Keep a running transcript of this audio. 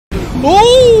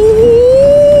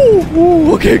Oh!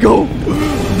 Ooh, okay, go.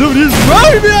 Dude, he's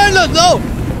right behind us. No.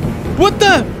 What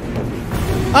the?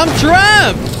 I'm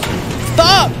trapped.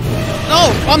 Stop.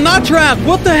 No, I'm not trapped.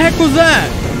 What the heck was that?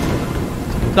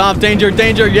 Stop. Danger,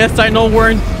 danger. Yes, I know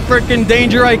we're in freaking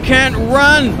danger. I can't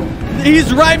run.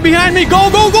 He's right behind me. Go,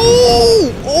 go,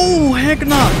 go. Oh, heck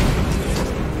no.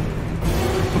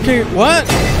 Okay, what?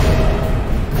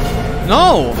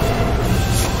 No.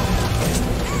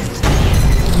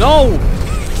 No.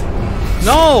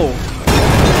 No.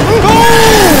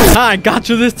 Oh! I got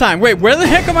you this time. Wait, where the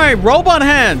heck are my robot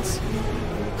hands?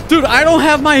 Dude, I don't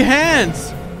have my hands.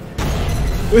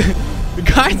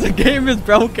 Guys, the game is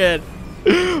broken.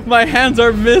 My hands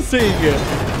are missing.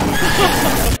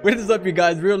 What is up, you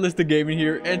guys? Realistic Gaming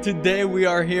here, and today we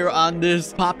are here on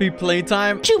this Poppy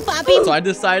Playtime. Choo, Poppy! So I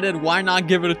decided, why not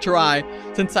give it a try,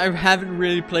 since I haven't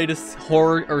really played a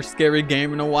horror or scary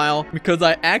game in a while, because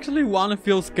I actually want to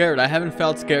feel scared. I haven't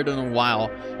felt scared in a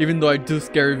while, even though I do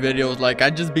scary videos. Like,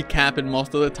 I just be capping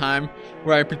most of the time,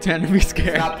 where I pretend to be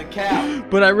scared. Stop the cap.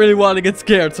 But I really want to get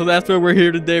scared, so that's why we're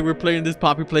here today. We're playing this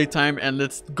Poppy Playtime, and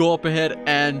let's go up ahead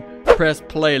and press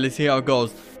play. Let's see how it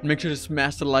goes. Make sure to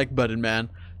smash the like button, man.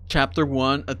 Chapter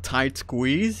 1, A Tight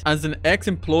Squeeze. As an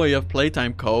ex-employee of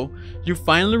Playtime Co., you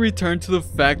finally return to the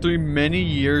factory many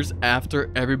years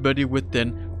after everybody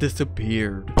within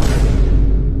disappeared.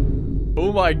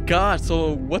 Oh my god,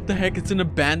 so what the heck? It's an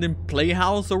abandoned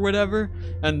playhouse or whatever?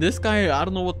 And this guy, I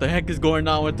don't know what the heck is going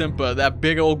on with him, but that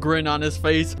big old grin on his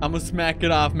face, I'm gonna smack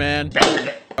it off, man.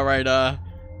 Alright,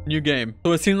 new game.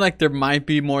 So it seems like there might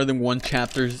be more than one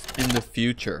chapters in the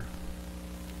future.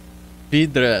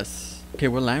 Vidres. Okay,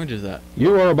 what language is that?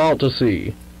 You are about to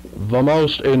see the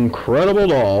most incredible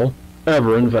doll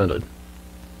ever invented.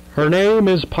 Her name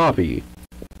is Poppy,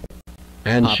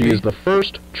 and Poppy? she is the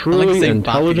first truly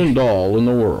intelligent doll in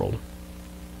the world.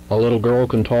 A little girl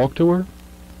can talk to her.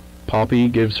 Poppy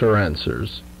gives her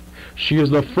answers. She is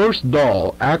the first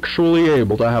doll actually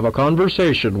able to have a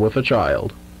conversation with a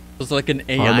child. It's like an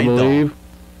AI Hard to doll. believe?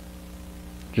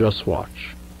 Just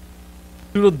watch.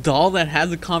 Dude, a doll that has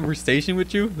a conversation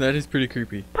with you? That is pretty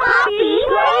creepy. Poppy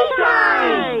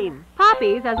Playtime!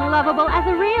 Poppy's as lovable as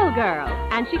a real girl,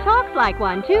 and she talks like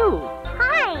one too.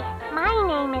 Hi, my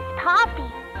name is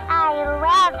Poppy. I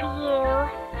love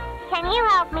you. Can you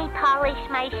help me polish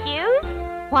my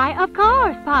shoes? Why, of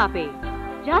course, Poppy.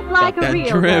 Just like a real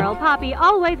drip. girl, Poppy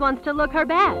always wants to look her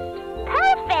best.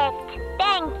 Perfect.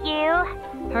 Thank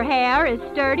you. Her hair is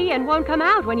sturdy and won't come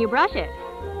out when you brush it,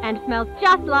 and smells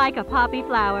just like a poppy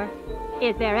flower.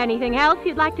 Is there anything else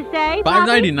you'd like to say,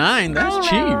 Poppy? $5.99, that's I'm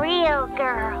cheap. a real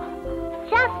girl,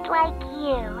 just like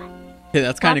you. Yeah,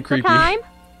 that's kind of creepy. Time?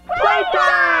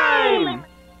 Playtime!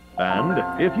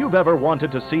 And if you've ever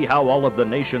wanted to see how all of the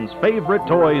nation's favorite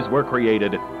toys were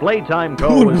created, Playtime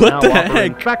Co. Dude, is what now the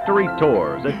offering heck? factory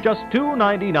tours at just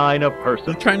 $2.99 a person.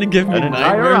 They're trying to give me An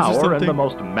entire nightmares or hour in something. the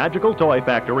most magical toy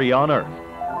factory on Earth.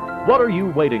 What are you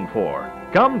waiting for?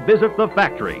 Come visit the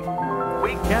factory.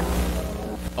 We can.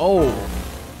 Oh.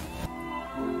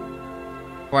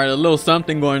 Right, a little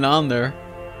something going on there.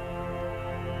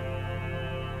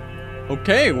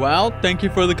 Okay, well, thank you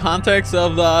for the context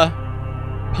of the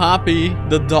Poppy,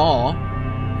 the doll.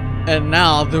 And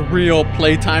now the real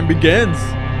playtime begins.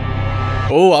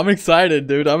 Oh, I'm excited,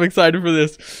 dude. I'm excited for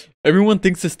this. Everyone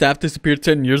thinks the staff disappeared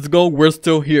 10 years ago. We're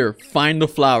still here. Find the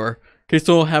flower. Okay,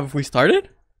 so have we started?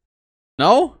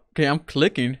 No? Okay, I'm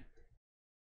clicking.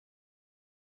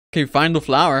 Okay, find the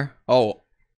flower. Oh.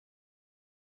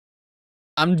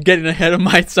 I'm getting ahead of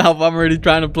myself. I'm already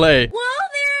trying to play. Whoa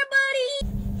there,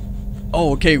 buddy!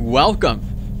 Oh, okay, welcome.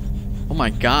 Oh my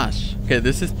gosh. Okay,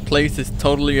 place is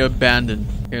totally abandoned.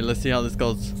 Here, let's see how this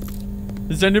goes.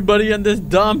 Is anybody in this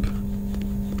dump?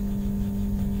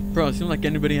 Bro, it seems like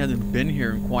anybody hasn't been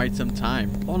here in quite some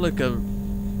time. Oh, look, a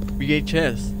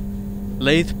VHS.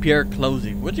 Lathe Pierre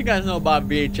closing. What you guys know about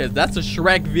VHS? That's a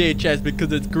Shrek VHS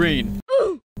because it's green.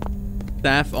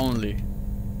 Staff only.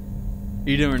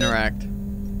 Eat or interact.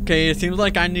 Okay, it seems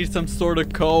like I need some sort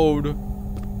of code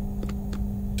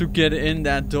to get in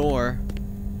that door.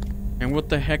 And what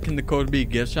the heck can the code be?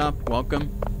 Gift shop? Welcome.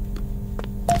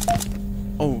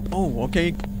 Oh,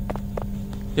 okay.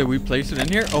 Did we place it in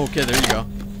here? Oh, okay, there you go.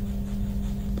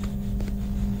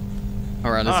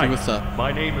 Alright, let's see what's up.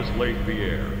 My name is Lathe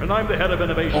Pierre, and I'm the head of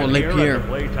innovation here at the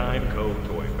Playtime Co.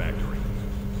 Toy Factory.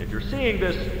 If you're seeing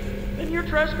this, then you're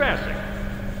trespassing.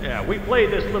 Yeah, we play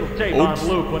this little tape on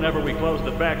loop whenever we close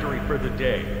the factory for the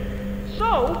day.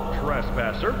 So,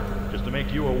 trespasser, just to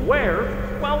make you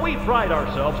aware, while we pride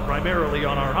ourselves primarily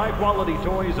on our high-quality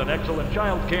toys and excellent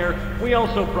child care, we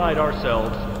also pride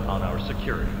ourselves on our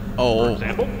security. Oh. For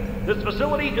example, This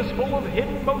facility is full of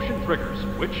hidden motion triggers,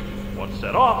 which, once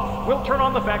set off, will turn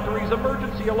on the factory's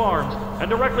emergency alarms and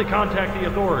directly contact the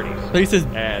authorities. Place is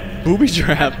and booby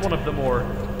trapped. That's one of the more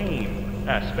tame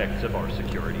aspects of our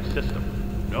security system.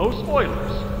 No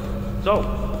spoilers.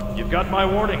 So, you've got my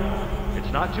warning.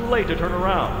 It's not too late to turn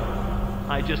around.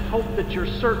 I just hope that you're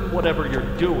certain whatever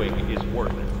you're doing is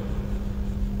worth it.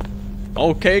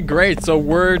 Okay, great. So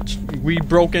we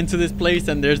broke into this place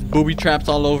and there's booby traps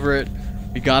all over it.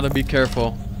 We gotta be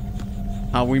careful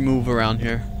how we move around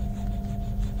here.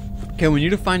 Okay, we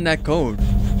need to find that code.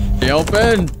 Hey,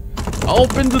 open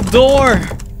the door.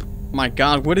 My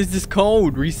God, what is this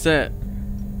code? Reset.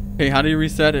 Okay, how do you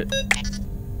reset it?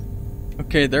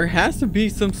 Okay, there has to be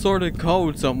some sort of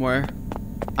code somewhere.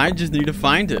 I just need to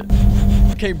find it.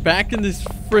 Okay, back in this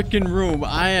freaking room.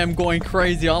 I am going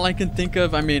crazy. All I can think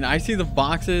of, I mean, I see the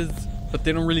boxes, but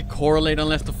they don't really correlate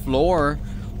unless the floor,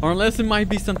 or unless it might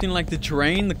be something like the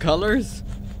train, the colors.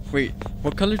 Wait,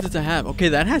 what colors does it have? Okay,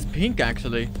 that has pink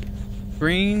actually.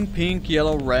 Green, pink,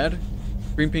 yellow, red.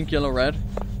 Green, pink, yellow, red.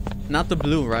 Not the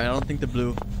blue, right? I don't think the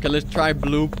blue. Okay, let's try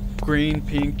blue, green,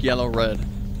 pink, yellow, red.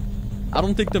 I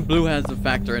don't think the blue has a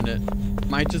factor in it.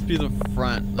 Might just be the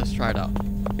front. Let's try it out.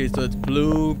 Okay, so it's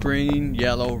blue, green,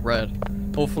 yellow, red.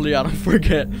 Hopefully I don't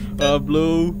forget.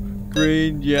 Blue,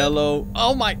 green, yellow.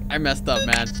 Oh my, I messed up,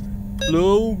 man.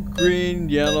 Blue, green,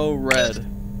 yellow, red.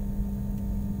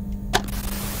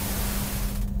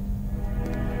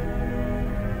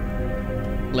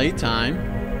 Playtime.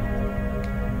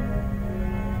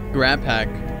 Grab pack.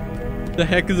 The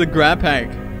heck is a grab pack?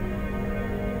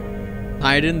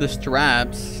 Hide in the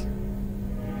straps.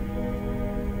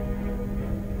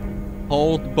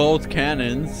 Hold both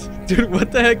cannons. Dude,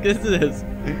 what the heck is this?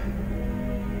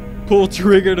 Pull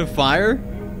trigger to fire?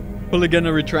 Pull again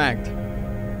to retract.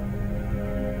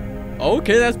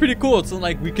 Okay, that's pretty cool. So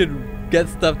like we could get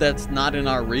stuff that's not in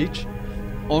our reach.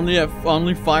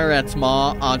 Only fire at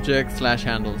small objects /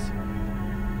 handles.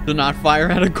 Do not fire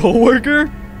at a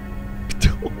coworker?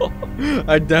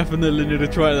 I definitely need to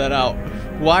try that out.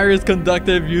 Wire is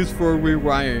conductive, used for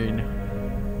rewiring.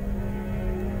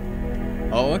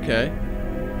 Oh, okay.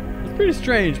 It's pretty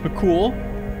strange, but cool.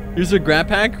 Use a grab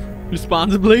pack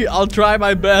responsibly. I'll try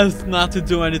my best not to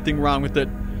do anything wrong with it.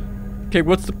 Okay,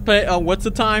 what's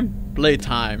the time?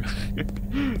 Playtime.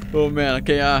 Oh man,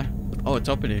 okay, oh, it's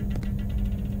opening.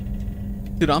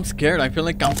 Dude, I'm scared. I feel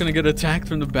like I'm gonna get attacked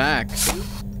from the back.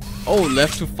 Oh,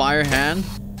 left to fire hand.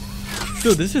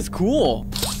 Dude, this is cool.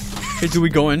 Okay, do we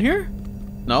go in here?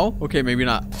 No? Okay, maybe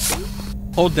not.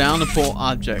 Hold down to pull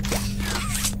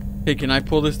objects. Okay, can I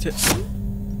pull this?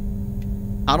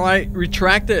 How do I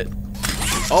retract it?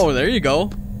 Oh, there you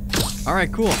go.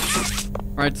 Alright, cool.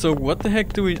 Alright, so what the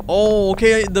heck do we... Oh,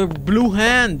 okay, the blue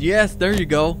hand. Yes, there you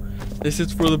go. This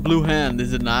is for the blue hand,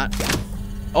 is it not?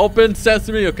 Open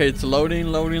sesame. Okay, it's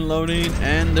loading.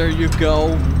 And there you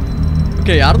go.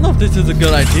 Okay, I don't know if this is a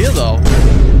good idea, though.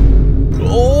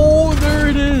 Oh, there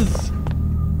it is.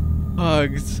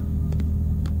 Hugs.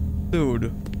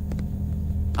 Dude.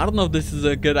 I don't know if this is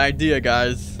a good idea,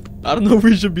 guys. I don't know if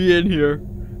we should be in here.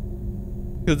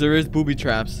 Because there is booby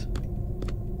traps.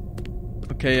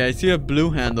 Okay, I see a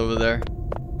blue hand over there.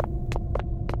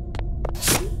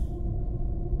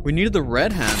 We need the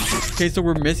red hand. Okay, so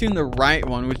we're missing the right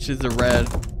one, which is the red.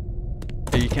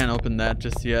 Okay, you can't open that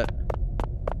just yet.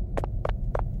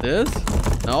 This?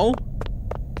 No?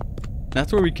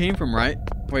 That's where we came from, right?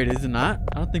 Wait, is it not?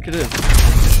 I don't think it is.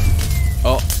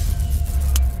 Oh.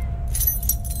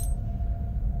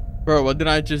 Bro, what did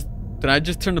I just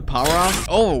turn the power off?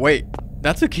 Oh, wait.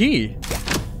 That's a key.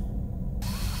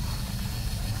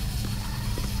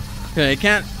 Okay, I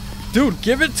can't. Dude,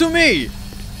 give it to me.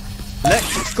 Let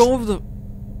go of the...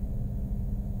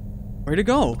 Where'd it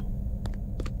go?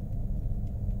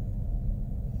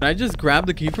 Did I just grab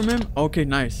the key from him? Okay,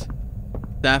 nice.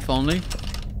 Staff only.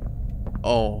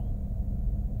 Oh.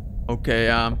 Okay,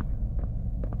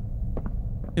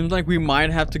 seems like we might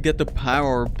have to get the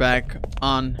power back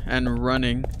on and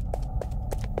running.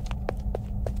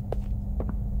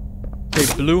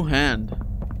 Okay, blue hand.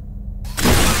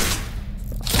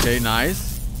 Okay,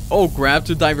 nice. Oh, grab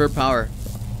to divert power.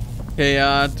 Okay,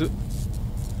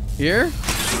 here?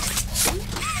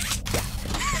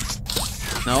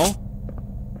 No?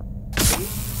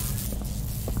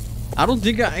 I don't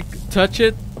think I can touch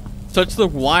it. Touch the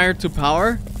wire to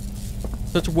power?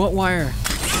 Touch what wire?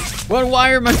 What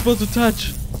wire am I supposed to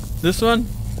touch? This one?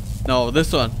 No,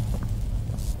 this one.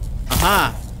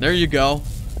 Aha! There you go.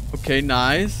 Okay,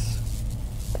 nice.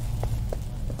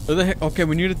 Where the heck? Okay,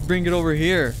 we need to bring it over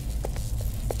here.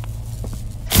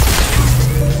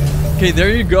 Okay, there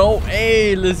you go.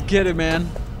 Hey, let's get it, man.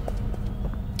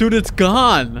 Dude, it's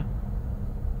gone.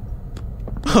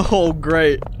 Oh,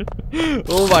 great.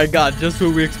 Oh my god, just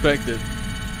what we expected.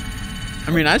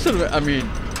 I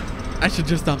should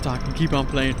just stop talking, keep on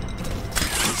playing.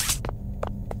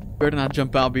 Better not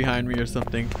jump out behind me or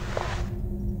something.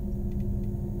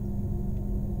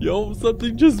 Yo,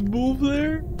 something just moved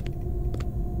there.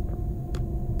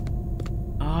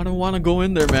 I don't want to go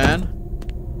in there, man.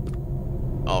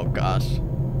 Oh gosh.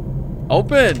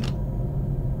 Open!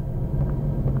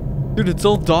 Dude, it's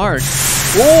so dark.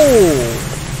 Whoa!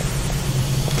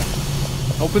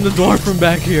 Open the door from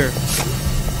back here.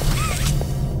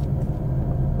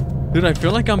 Dude, I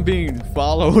feel like I'm being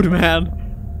followed, man.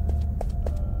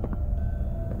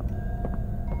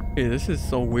 Okay, this is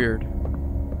so weird.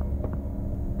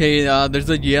 Okay, there's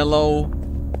a yellow...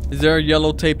 Is there a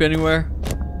yellow tape anywhere?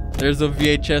 There's a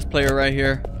VHS player right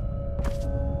here.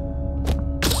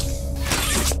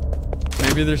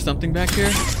 Maybe there's something back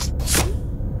here?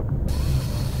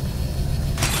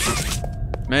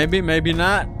 Maybe, maybe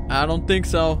not. I don't think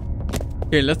so.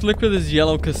 Okay, let's look for this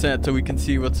yellow cassette so we can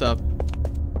see what's up.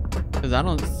 Because I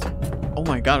don't... Oh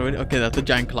my god, wait. Okay, that's a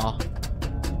giant claw.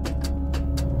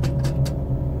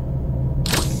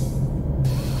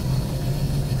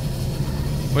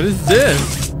 What is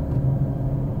this?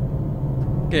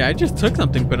 Okay, I just took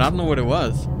something, but I don't know what it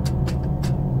was.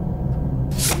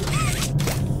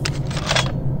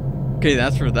 Okay,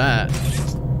 that's for that.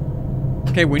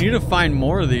 Okay, we need to find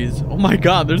more of these. Oh my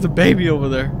god, there's a baby over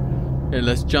there. Okay,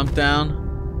 let's jump down.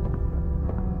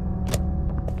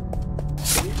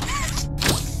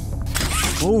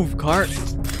 Move, cart.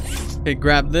 Okay,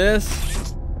 grab this.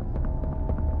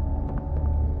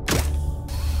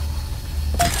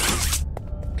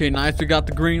 Okay, nice. We got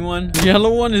the green one. The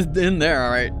yellow one is in there.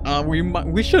 All right.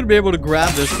 We should be able to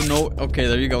grab this to know. Okay,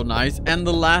 there you go. Nice. And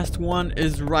the last one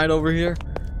is right over here.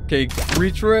 Okay,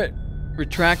 reach for it,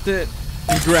 retract it,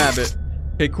 and grab it.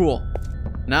 Okay, cool.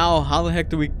 Now, how the heck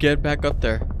do we get back up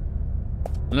there?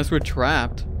 Unless we're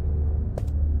trapped.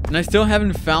 And I still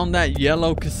haven't found that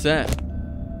yellow cassette.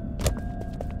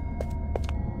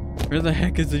 Where the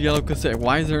heck is the yellow cassette?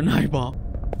 Why is there an eyeball?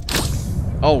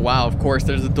 Oh, wow. Of course,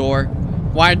 there's a door.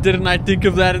 Why didn't I think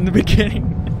of that in the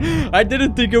beginning? I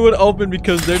didn't think it would open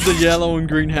because there's a yellow and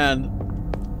green hand.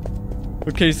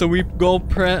 Okay, so we go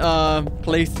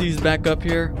place these back up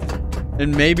here.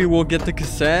 And maybe we'll get the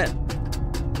cassette.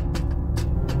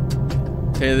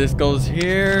 Okay, this goes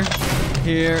here,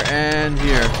 here, and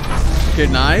here. Okay,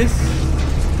 nice.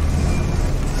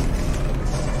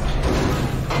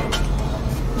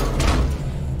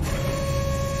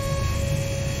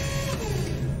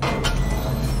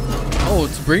 Oh,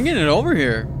 it's bringing it over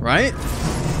here, right?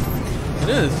 It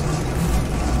is.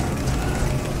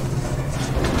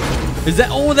 Is that...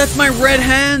 Oh, that's my red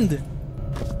hand.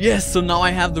 Yes, so now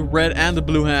I have the red and the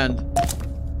blue hand.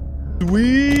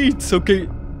 Sweet. Okay.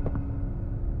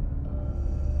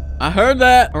 I heard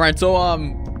that. All right, so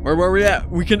where were we at?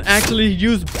 We can actually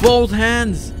use both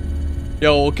hands.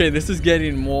 Yo, okay, this is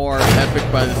getting more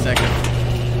epic by the second.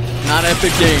 Not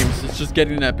epic games. It's just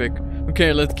getting epic.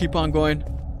 Okay, let's keep on going.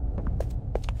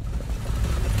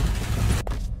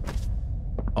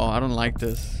 Oh, I don't like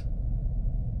this.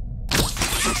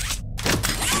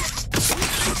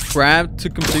 Grab to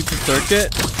complete the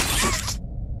circuit.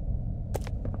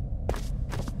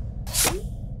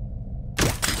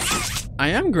 I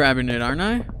am grabbing it, aren't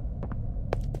I?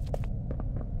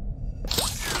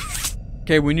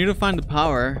 Okay, we need to find the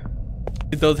power.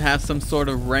 It does have some sort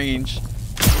of range.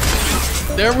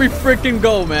 There we freaking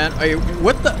go, man. Hey,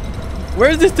 what the?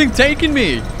 Where is this thing taking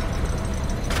me?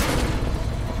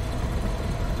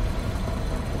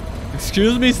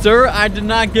 Excuse me, sir. I did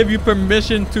not give you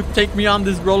permission to take me on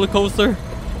this roller coaster.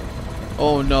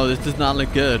 Oh no, this does not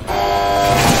look good. Yo,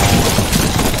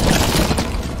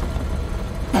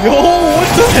 what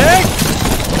the heck?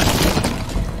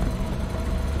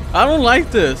 I don't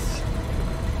like this.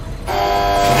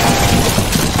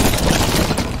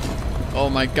 Oh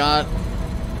my god.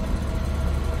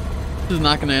 This is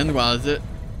not gonna end well, is it?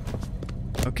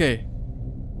 Okay.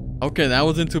 Okay, that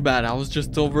wasn't too bad. I was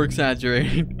just over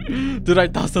exaggerating. Dude, I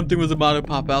thought something was about to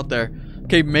pop out there.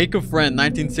 Okay, make a friend,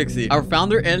 1960. Our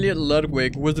founder, Elliot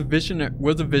Ludwig, was a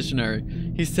visionary.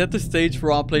 He set the stage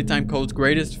for all Playtime Code's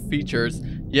greatest features.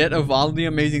 Yet, of all the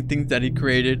amazing things that he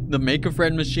created, the Make a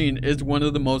Friend machine is one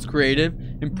of the most creative,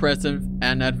 impressive,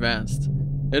 and advanced.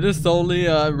 It is solely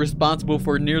responsible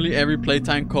for nearly every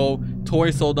Playtime Code toy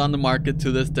sold on the market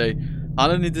to this day. All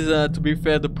it needs is to be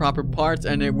fed the proper parts,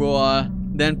 and it will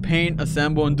then paint,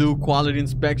 assemble, and do quality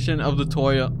inspection of the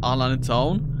toy all on its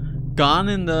own. Gone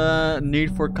in the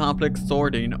need for complex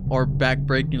sorting or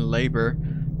back-breaking labor.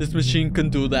 This machine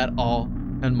can do that all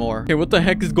and more. Okay, what the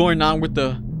heck is going on with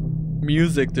the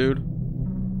music, dude?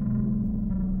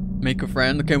 Make a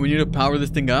friend. Okay, we need to power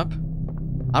this thing up.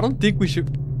 I don't think we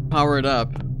should power it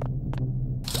up.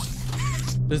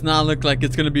 Does not look like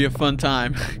it's gonna be a fun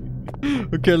time.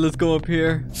 Okay, let's go up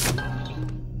here.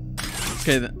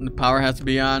 Okay, the power has to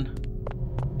be on.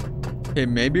 Okay,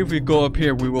 maybe if we go up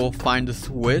here, we will find the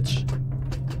switch.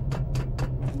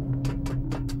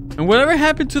 And whatever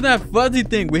happened to that fuzzy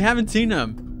thing? We haven't seen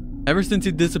him ever since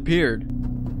he disappeared.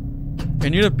 I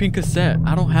need a pink cassette.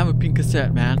 I don't have a pink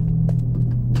cassette, man.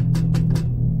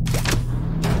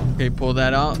 Okay, pull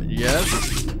that out. Yes.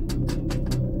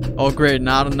 Oh, great.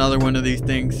 Not another one of these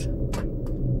things.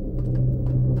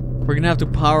 We're gonna have to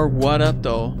power what up,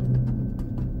 though?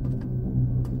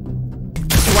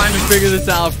 Trying to figure this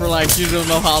out for like, you don't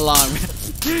know how long.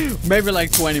 Maybe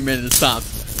like 20 minutes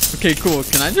tops. Okay, cool.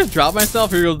 Can I just drop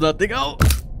myself? Here goes nothing. Oh!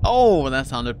 Oh, that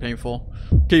sounded painful.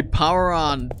 Okay, power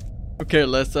on. Okay,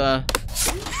 let's power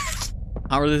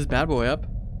this bad boy up.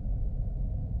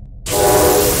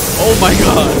 Oh my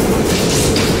god!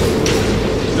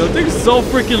 That thing's so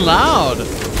freaking loud.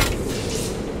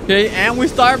 Okay, and we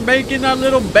start making our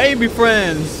little baby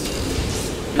friends.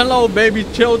 Hello, baby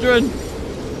children.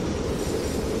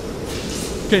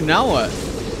 Okay, now what?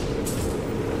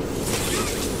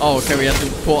 Oh, okay, we have to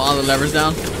pull all the levers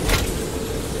down.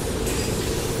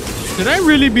 Should I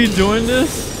really be doing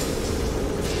this?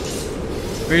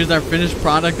 Or is our finished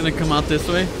product gonna come out this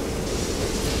way?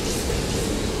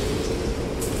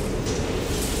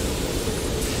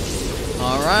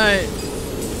 Alright.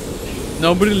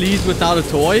 Nobody leaves without a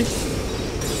toy?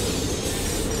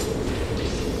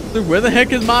 Dude, where the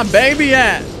heck is my baby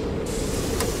at?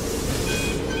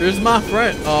 Here's my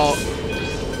friend. Oh.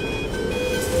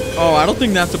 Oh, I don't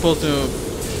think that's supposed to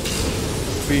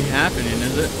be happening,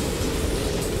 is it?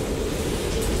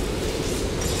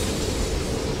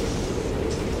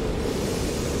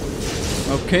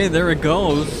 Okay, there it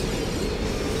goes.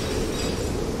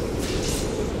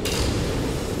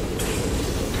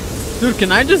 Dude,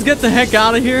 can I just get the heck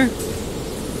out of here?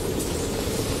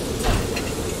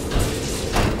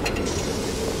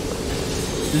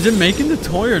 Is it making the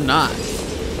toy or not?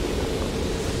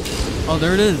 Oh,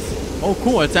 there it is. Oh,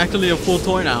 cool. It's actually a full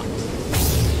toy now.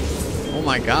 Oh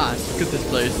my gosh. Look at this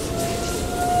place.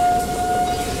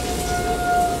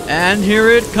 And here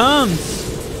it comes.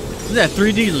 Is that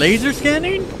 3D laser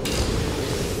scanning?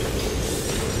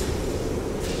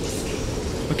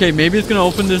 Okay, maybe it's gonna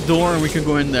open this door and we can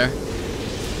go in there.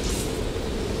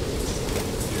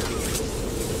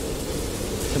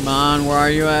 Come on, where are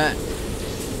you at?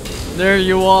 There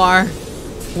you are.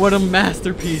 What a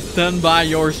masterpiece done by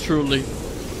yours truly.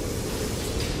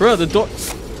 Bro, the door.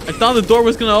 I thought the door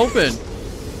was gonna open.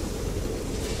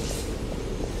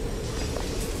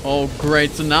 Oh,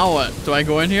 great. So now what? Do I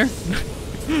go in here?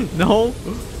 No.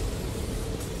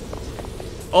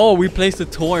 Oh, we placed a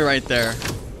toy right there.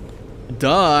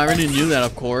 Duh, I already knew that,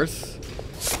 of course.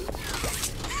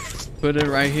 Put it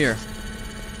right here.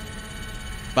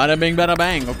 Bada bing, bada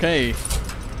bang. Okay.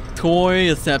 Toy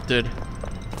accepted.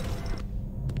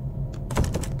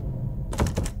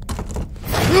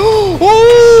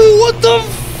 Oh, what the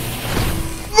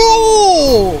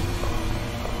oh!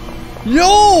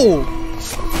 Yo!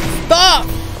 Stop!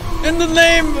 In the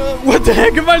name, what the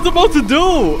heck am I supposed to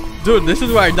do? Dude, this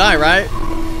is where I die, right?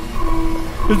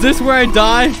 Is this where I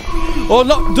die? Oh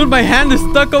no, dude, my hand is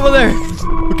stuck over there.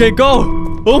 Okay,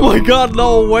 go. Oh my god,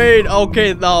 no, wait.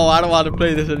 Okay, no, I don't want to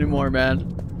play this anymore, man.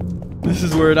 This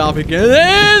is where it all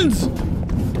begins.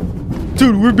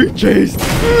 Dude, we're being chased.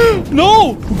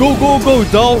 No! Go, go, go.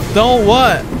 Don't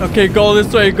what? Okay, go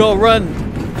this way. Go, run.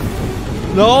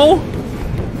 No?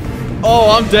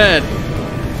 Oh, I'm dead.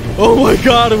 Oh my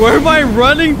god, where am I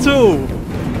running to?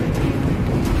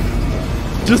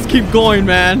 Just keep going,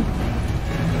 man.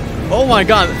 Oh my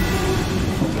god.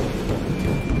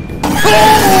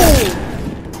 Oh!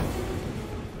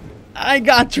 I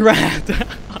got trapped.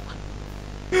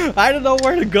 I don't know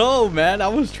where to go, man. I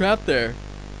was trapped there.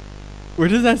 Where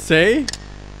does that say?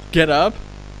 Get up?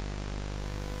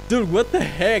 Dude, what the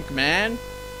heck, man?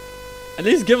 At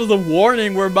least give us a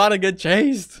warning we're about to get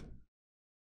chased.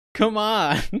 Come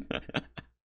on.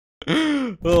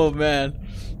 Oh, man.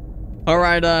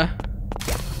 Alright, I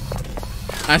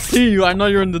see you. I know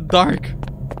you're in the dark.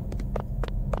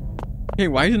 Hey,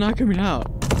 why are you not coming out?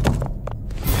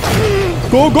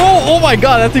 Go, go! Oh my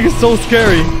god, that thing is so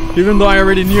scary. Even though I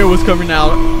already knew it was coming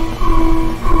out.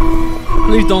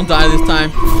 Please don't die this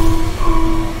time.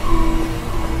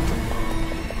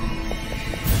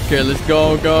 Okay, let's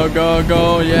go, go, go,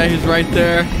 go. Yeah, he's right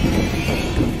there.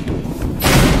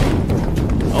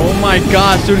 my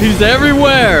gosh, dude, he's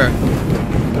everywhere.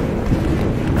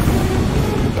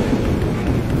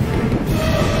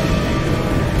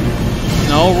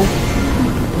 No.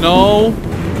 No.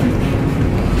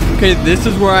 Okay, this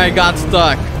is where I got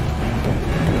stuck.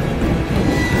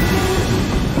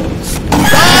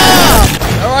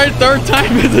 Ah! Alright, third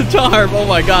time is a charm. Oh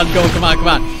my god, go, come on, come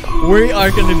on. We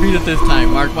are gonna beat it this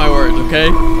time, mark my words, okay?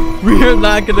 We are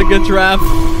not gonna get trapped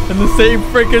in the same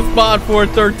freaking spot for a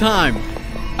third time.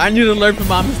 I need to learn from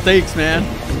my mistakes, man.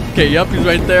 Okay, yep, he's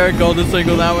right there. Go this way,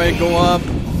 go that way, go up.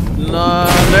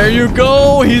 There you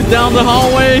go. He's down the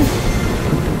hallway.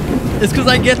 It's because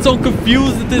I get so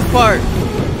confused at this part.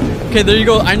 Okay, there you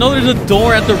go. I know there's a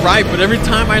door at the right, but every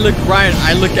time I look right,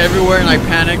 I look everywhere and I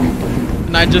panic.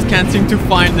 And I just can't seem to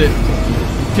find it.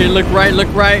 Okay, look right,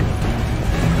 look right.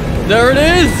 There it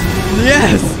is.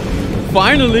 Yes.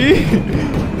 Finally.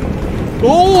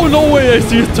 Oh, no way. I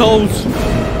see his toes.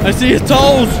 I see his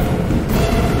toes.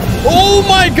 Oh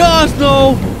my gosh,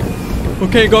 no.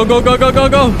 Okay, go, go, go, go, go,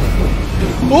 go.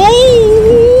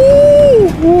 Oh.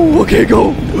 Okay,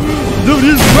 go. Dude,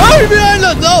 he's right behind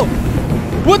us. No.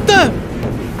 What the?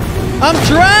 I'm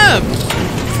trapped.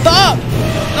 Stop.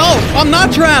 No, I'm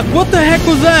not trapped. What the heck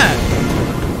was that?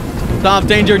 Stop.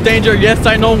 Danger, danger. Yes,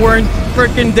 I know we're in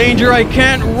freaking danger. I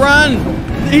can't run.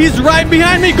 He's right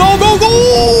behind me. Go, go,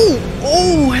 go.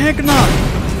 Oh, heck no.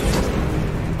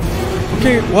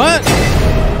 Okay, what?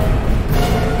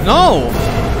 No.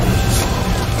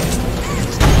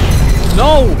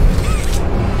 No.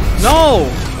 No.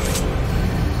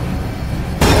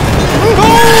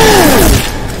 Oh!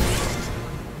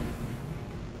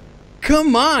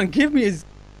 Come on, give me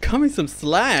some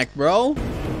slack, bro.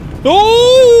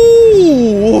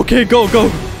 Oh! Okay, go,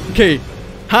 go. Okay.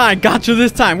 Ha, I got you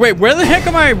this time. Wait, where the heck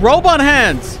are my robot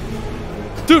hands?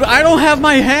 Dude, I don't have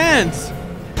my hands.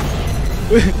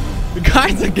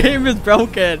 Guys, the game is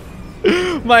broken.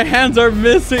 My hands are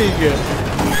missing.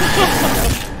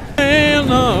 Hell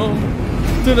no.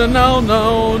 To the no,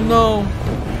 no, no.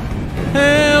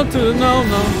 Hell to the no,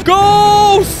 no.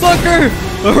 Go, sucker.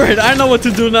 Alright, I know what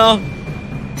to do now.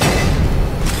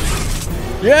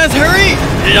 Yes, hurry.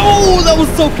 Oh, that was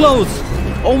so close.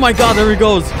 Oh my god, there he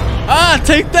goes. Ah,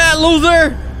 take that,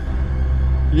 loser.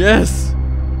 Yes.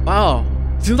 Wow.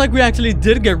 Seems like we actually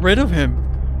did get rid of him.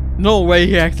 No way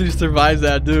he actually survives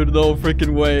that, dude. No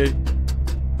freaking way.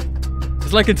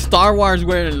 It's like in Star Wars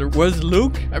where it was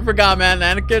Luke. I forgot, man.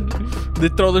 Anakin. They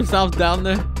throw themselves down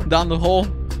there, down the hole.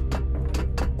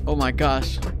 Oh my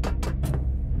gosh.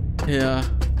 Yeah.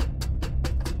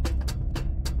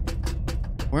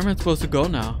 Where am I supposed to go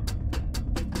now?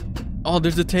 Oh,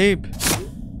 there's a tape.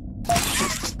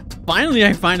 Finally,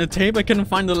 I find a tape. I couldn't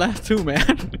find the last two,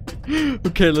 man.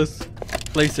 Okay, let's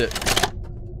place it.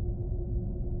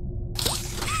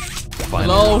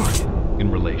 Hello?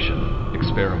 In relation,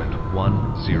 experiment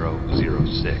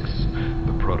 1006,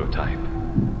 the prototype.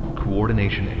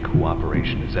 Coordination and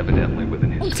cooperation is evidently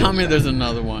within his Tell me there's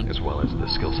another one. As well as the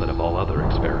skill set of all other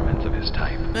experiments of his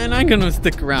type. Man, I'm gonna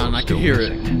stick around. I can hear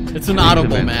it. It's an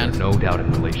audible, man. No doubt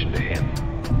in relation to him.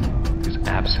 His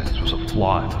absence was a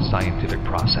flaw in the scientific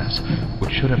process,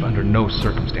 which should have under no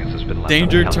circumstances been left.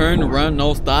 Danger, turn, run,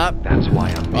 no stop. That's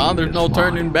why I'm well, there's no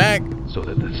turning back. So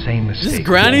that the same mistake this is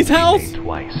Granny's house?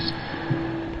 Twice.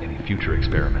 Any future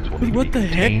experiments will be what the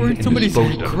heck? We're in somebody's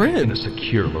crib. In a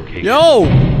secure location. Yo!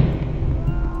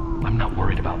 I'm not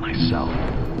worried about myself.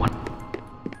 What?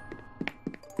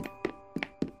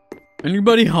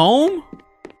 Anybody home?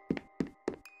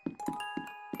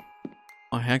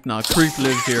 Oh heck no, Creep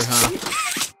lives here, huh?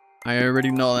 I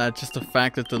already know that. Just the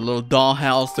fact that the little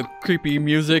dollhouse, the creepy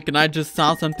music, and I just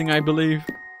saw something, I believe.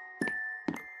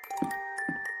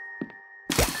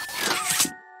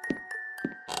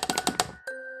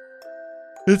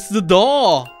 It's the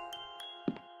doll.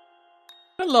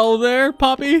 Hello there,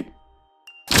 Poppy.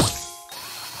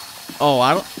 Oh,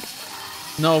 I don't...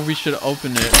 No, we should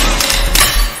open it.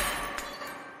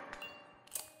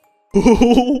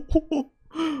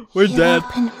 We're dead. You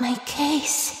opened my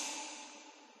case.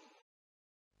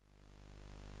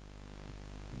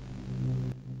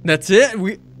 That's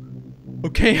it?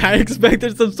 Okay, I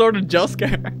expected some sort of jump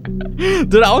scare.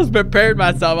 Dude, I was prepared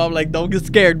myself. I'm like, don't get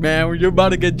scared, man. You're about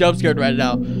to get jump scared right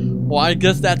now. Well, I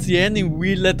guess that's the ending.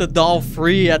 We let the doll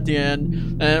free at the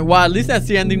end. And well, at least that's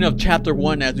the ending of chapter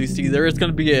 1, as we see. There is going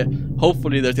to be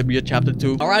hopefully there's going to be a chapter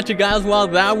 2. Alright, you guys, well,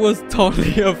 that was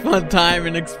totally a fun time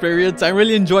and experience. I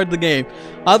really enjoyed the game.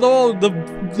 Although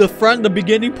the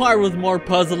beginning part was more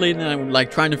puzzling and I'm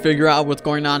like trying to figure out what's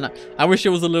going on. I wish it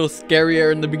was a little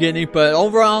scarier in the beginning, but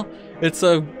overall, it's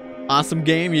a Awesome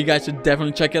game. You guys should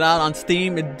definitely check it out on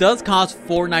Steam. It does cost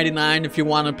 $4.99 if you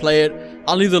want to play it.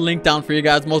 I'll leave the link down for you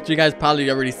guys. Most of you guys probably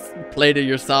already played it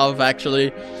yourself,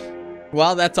 actually.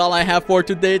 Well, that's all I have for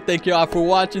today. Thank you all for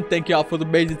watching. Thank you all for the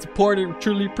amazing support. I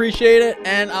truly appreciate it.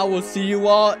 And I will see you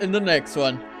all in the next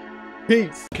one.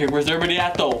 Peace. Okay, where's everybody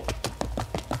at though?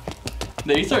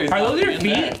 Are those your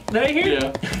feet? Did I hear?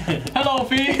 Yeah. Hello,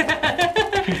 feet.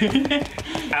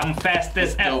 I'm fast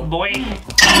as F, boy.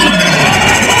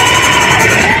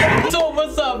 So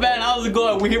what's up, man? How's it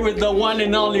going? We're here with the one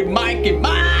and only Mikey.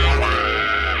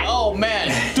 Oh man,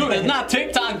 dude, it's not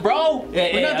TikTok, bro.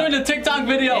 Yeah, we're not doing the TikTok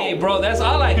video. Hey, bro, that's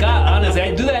all I got. Honestly,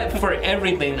 I do that for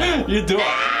everything now. You do it.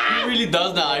 He really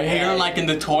does now. I hear him like in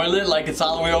the toilet, like it's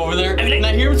all the way over there, and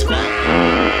I hear him scream.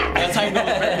 That's how you know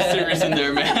it's very serious in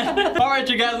there, man. Alright,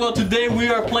 you guys, well, today we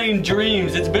are playing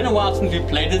Dreams. It's been a while since we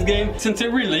played this game. Since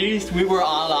it released, we were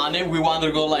all on it. We wanted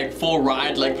to go like full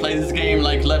ride, like play this game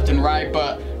like left and right,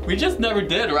 but we just never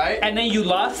did, right? And then you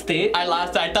lost it. I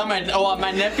lost it. I thought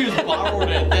my nephews borrowed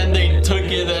it, then they took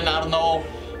it, and I don't know.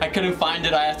 I couldn't find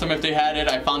it. I asked them if they had it.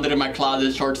 I found it in my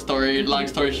closet. Short story, long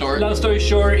story short. Long story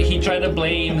short, he tried to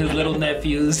blame his little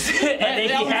nephews. And then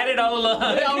he had it all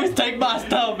along. They always take my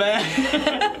stuff,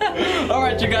 man.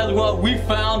 Alright, you guys, well, we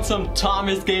found some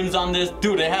Thomas games on this.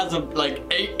 Dude, it has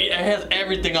it has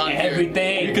everything on here.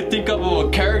 Everything. You could think of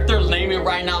a character, name it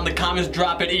right now in the comments,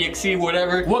 drop it, EXE,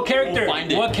 whatever. What character? We'll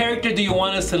find it. What character do you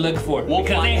want us to look for?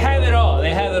 Because they have it all.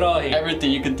 They have it all here.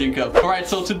 Everything you can think of. Alright,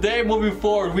 so today, moving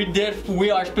forward, we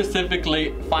are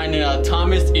specifically finding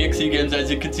Thomas.exe games.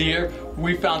 As you can see here,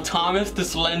 we found Thomas the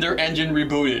Slender Engine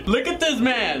rebooted. Look at this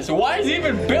man. So why is he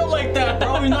even built like that,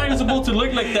 bro? He's not even supposed to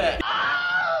look like that.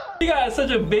 You got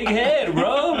such a big head,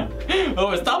 bro.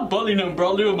 Oh, stop bullying him,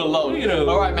 bro. Leave him alone.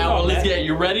 Alright, man. Well, let's get it.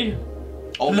 You ready?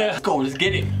 Oh, let's go. Let's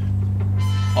get it.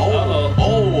 Oh,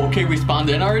 oh, okay. We spawned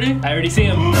in already? I already see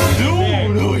him.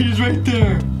 Dude, no, he's right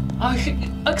there.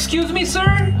 Excuse me, sir?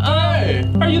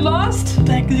 Hey. Are you lost? What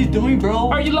the heck is he doing, bro?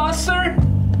 Are you lost, sir?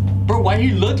 Bro, why he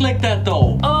look like that,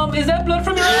 though? Is that blood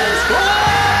from your eyes?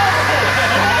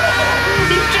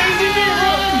 He's chasing me,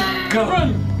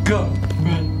 run! Go,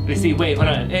 run. Let's see, wait, hold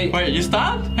on. Hey. Wait, you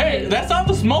stopped? Hey, that's not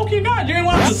the smoke you got. You didn't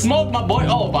want to smoke, my boy.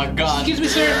 Oh, my God. Excuse me,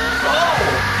 sir.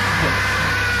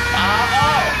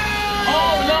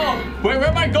 Oh, no. Wait, where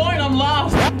am I going? I'm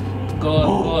lost. Go up,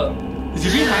 go up. Is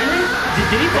he behind me?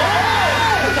 Did he fall?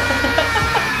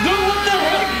 Dude, what the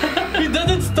heck? He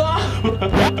doesn't stop.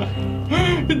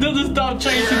 He doesn't stop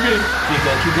chasing me.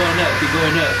 Keep going up, keep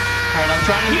going up. Alright, I'm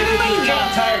trying to get to the top.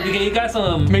 I'm tired because you got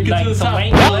some, some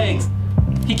lanky legs.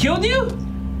 He killed you?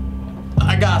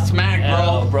 I got smacked, bro.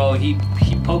 Oh, bro, he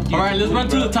poked you. Alright, let's run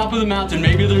to the top of the mountain.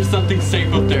 Maybe there's something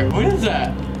safe up there. What is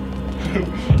that?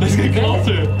 Let's get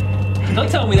closer. Don't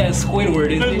tell me that's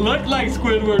Squidward, is it? It looked like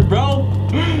Squidward, bro.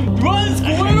 What is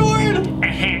Squidward?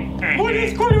 What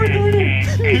is Squidward doing?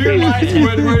 Here lies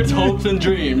Squidward's hopes and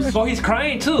dreams. Oh, he's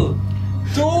crying too.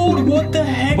 Dude, what the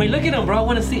heck? Wait, look at him, bro. I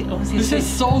want to see. This is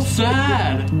so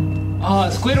sad. Oh,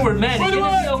 Squidward, man. Squidward, he's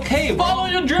gonna be okay, bro. Follow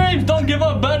your dreams. Don't give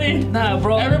up, buddy. Nah,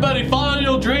 bro. Everybody, follow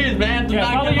your dreams, man. Do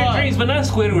not follow give your up. dreams, but not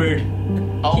Squidward.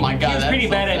 Oh my God, he's pretty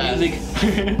bad at music.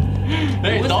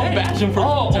 Hey, don't bash him for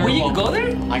well, you can go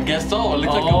there? I guess so. It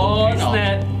looks like a volcano.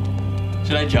 Snap.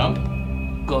 Should I jump?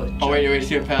 Go. Jump. Oh, wait,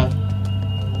 see a path.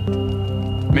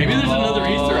 Maybe there's another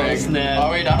Easter egg. Snap.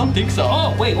 Oh, wait, I don't think so.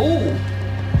 Oh, wait, ooh.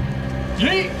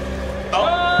 Yeet! Oh,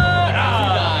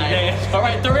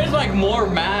 alright, there is like more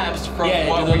maps from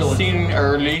what we've seen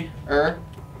earlier.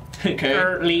 Okay.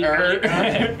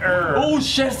 Oh,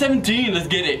 Shed 17, let's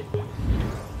get it.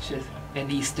 An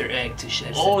Easter egg to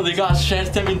Shed 17. Oh, they got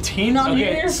Shed 17 on here?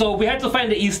 Okay, so we have to find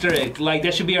the Easter egg. Like,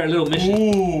 that should be our little mission.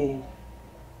 Ooh.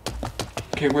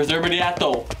 Okay, where's everybody at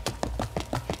though?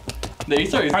 The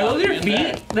Easter egg. Are those your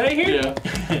feet? Did I hear? Yeah.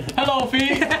 Hello,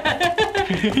 feet.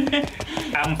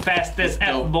 I'm fast as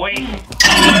F, boy.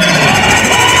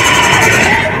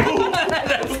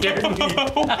 That scared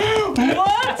me.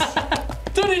 What?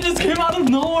 Dude, he just came out of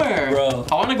nowhere. Bro.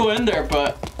 I want to go in there,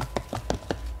 but...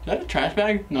 Is that a trash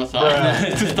bag? No, sorry.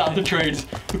 To stop the trades.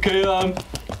 Okay,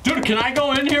 dude, can I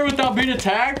go in here without being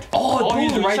attacked? Oh,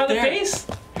 dude, he's right there. The face?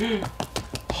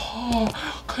 Oh,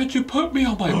 could you put me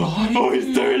on my body? Oh,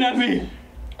 he's staring at me.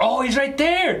 Oh, he's right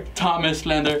there. Thomas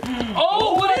Slender.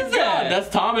 Oh, what is that? That's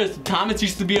Thomas. Thomas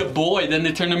used to be a boy. Then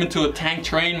they turned him into a tank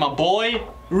train, my boy.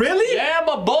 Really? Yeah,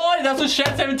 my boy. That's what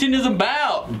Shed 17 is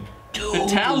about. Dude. It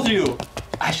tells you.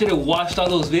 I should have watched all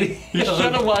those videos. You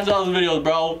should have watched all those videos,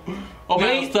 bro. Oh,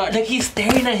 man, I'm stuck. Like he's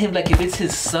staring at him like if it's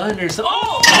his son or something.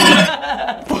 Oh!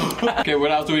 Okay, what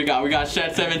else do we got? We got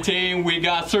Shed 17. We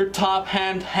got Sir Top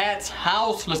Hand Hat's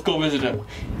house. Let's go visit him.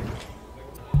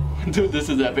 Dude, this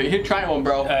is epic. Here, try one,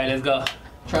 bro. All right, let's go.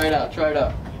 Try it out. Try it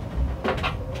out.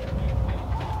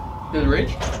 Does it reach?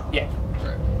 Yeah.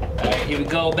 All right, here we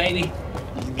go, baby.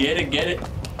 Get it, get it.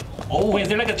 Oh, wait, is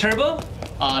there like a turbo?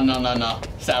 No.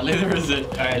 Sadly, there isn't.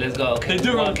 All right, let's go. They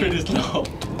do run pretty slow.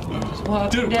 Just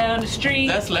walking down the street.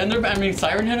 That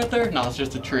Siren Head up there? No, it's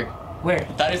just a tree. Where?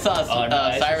 That is a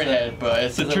Siren Head, but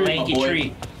it's a tree, lanky my boy.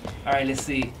 tree. All right, let's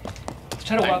see. Let's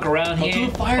try to walk around here. Go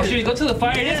to the fire. Oh, should we go to the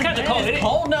fire? It is kind of cold. It's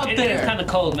cold out there. It is kind of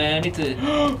cold, man. I need to...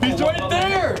 He's right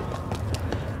there.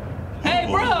 Hey,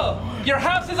 bro. Your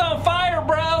house is on fire,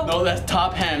 bro. No, that's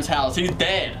Top Ham's house. He's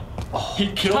dead.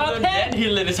 He killed him and he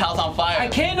lit his house on fire. I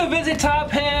came to visit Top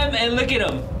Ham and look at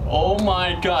him. Oh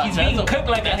my God. He's being cooked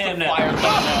like a ham now. Fire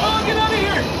oh, get out of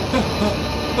here.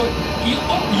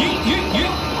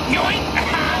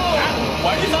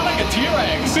 Why do you sound like a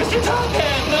T-Rex? Mr. Top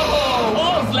Ham, no.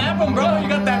 Oh, slap him, bro. You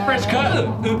got that fresh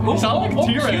cut. You sound like a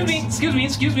T-Rex. Excuse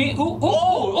me.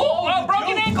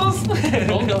 Broken ankles.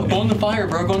 Go in the fire,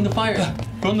 bro. Go in the fire.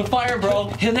 Go in the fire, bro.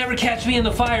 He'll never catch me in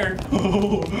the fire.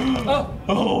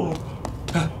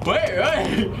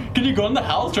 Wait. Can you go in the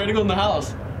house? Try to go in the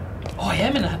house. Oh, I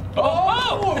am in the...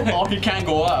 Oh, he can't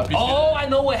go up. I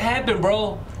know what happened,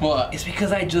 bro. What? It's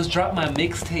because I just dropped my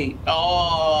mixtape. Oh,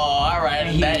 all right.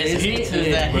 Is that heat?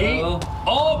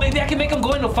 Oh, maybe I can make him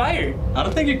go in the fire. I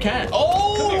don't think you can.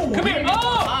 Oh, come here.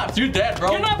 Oh, you're dead,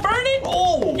 bro. You're not burning?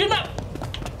 Oh, you're not.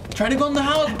 Try to go in the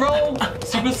house, bro.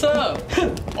 See what's up.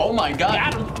 Oh my God.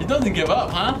 Got him. He doesn't give up,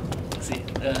 huh? Let's see.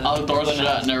 All the doors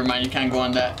shut. Never mind. You can't go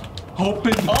in that.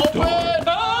 Open. Got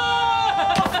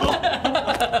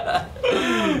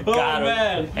him.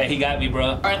 Man. Hey, he got me, bro.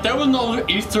 All right, there was no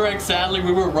Easter egg. Sadly,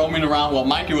 we were roaming around. Well,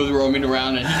 Mikey was roaming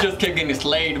around, and he just kept getting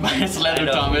slayed by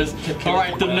Slender Thomas. All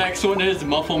right, the next one is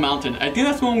Muffle Mountain. I think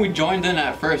that's the one we joined in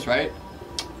at first, right?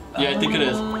 Yeah, I think it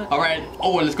is. All right.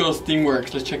 Oh, let's go to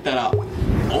Steamworks. Let's check that out.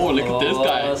 Oh, look at this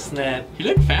guy. Oh, snap. He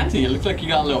looks fancy. He looks like he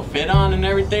got a little fit on and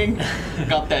everything.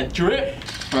 Got that drip.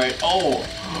 Right. Oh,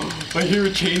 I hear a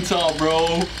chainsaw,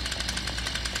 bro.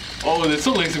 Oh, this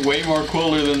one looks way more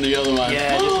cooler than the other one.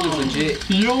 Yeah, this looks legit.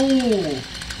 Yo.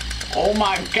 Oh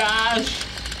my gosh.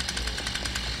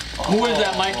 Who is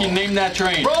that, Mikey? Name that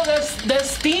train. Bro, that's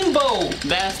Steamboat.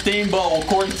 That's Steamboat,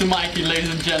 according to Mikey,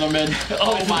 ladies and gentlemen.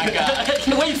 Oh my God.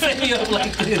 Why you set me up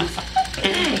like this?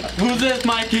 Who's this,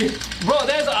 Mikey? Bro,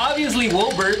 that's obviously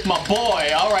Wilbert. My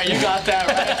boy. All right, you got that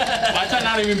right. Why should I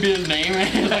not even be his name?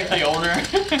 Like the owner.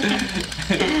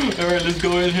 All right, let's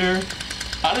go in here.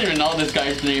 I don't even know this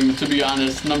guy's name, to be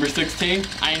honest. Number 16?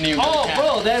 I ain't even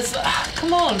bro, that's...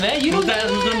 come on, man. You don't know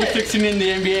who's number 16 in the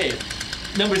NBA?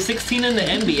 Number 16 in the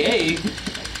NBA?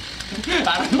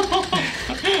 I don't know.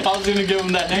 I was gonna give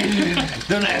him that name.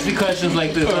 Don't ask me questions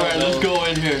like this. Alright, let's go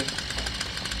in here.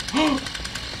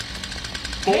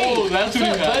 Hey, that's what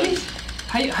up, buddy?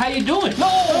 How you doing? No!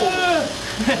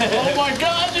 Oh my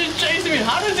God, he's chasing me.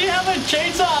 How does he have a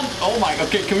chainsaw? Oh my,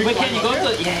 okay, can we Wait, climb can you up go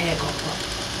there? to... Yeah, go.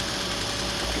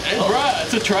 Hey, bruh,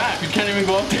 it's a trap. You can't even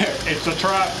go up there. It's a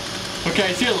trap. Okay,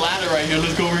 I see a ladder right here.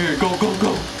 Let's go over here. Go.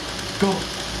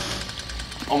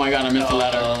 Oh my God, I missed the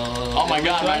ladder. Oh my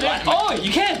God, Oh,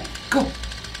 you can. Go.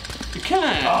 You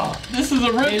can't. Oh, this is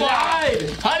a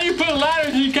rip-off. How do you put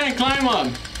ladders and you can't climb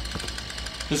them?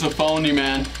 This is a phony,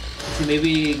 man. So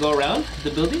maybe go around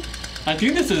the building? I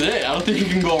think this is it. I don't think you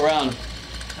can go around.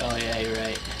 Oh yeah, you're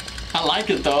right. I like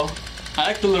it though. I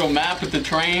like the little map with the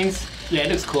trains. Yeah,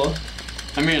 it looks cool.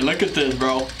 I mean, look at this,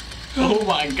 bro. Oh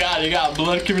my God, he got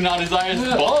blood coming out his eyes.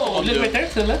 Oh, look right there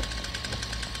to the left.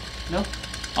 No.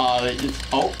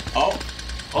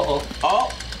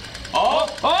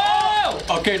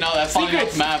 Okay, now that's falling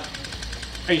off the map.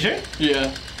 Are you sure?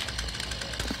 Yeah.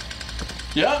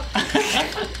 Yep.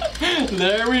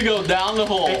 There we go, down the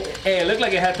hole. Hey, it looked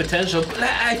like it had potential.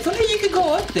 I feel like you could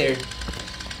go up there.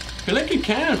 I feel like you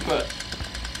can, but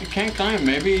you can't climb.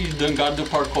 Maybe you done gotta do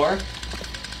parkour.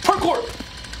 Parkour!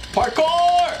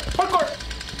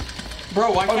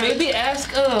 Bro, why can't... Or maybe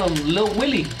ask Lil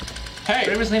Willie. Hey,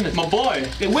 whatever his name is. My boy.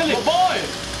 Hey, Willie. My boy.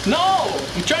 No,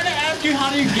 I'm trying to ask you, how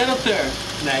do you get up there?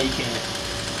 Nah, you can't.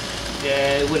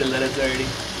 Yeah, it would have let us already.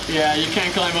 Yeah, you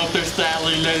can't climb up there,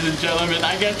 sadly, ladies and gentlemen.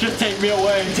 I guess just take me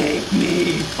away. Take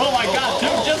me. Oh my God,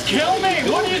 dude, just kill me.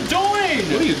 What are you doing?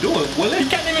 What are you doing, Willie? He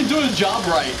can't even do his job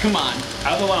right. Come on.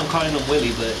 I don't know why I'm calling him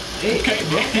Willie, but hey, okay,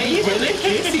 bro. Hey, he's gonna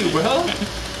kiss you, bro.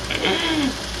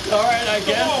 All right, I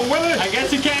guess. Come on, Willie. I guess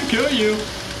he can't kill you.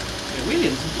 Hey,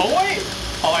 Willie. Oh wait.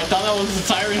 Oh, I thought that was a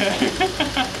siren head.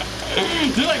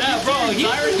 Dude, like, nah, bro, he's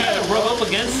siren trying to rub up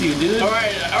against you, dude. All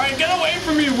right, get away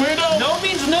from me, weirdo. No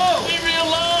means no. Leave me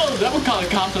alone. That would call the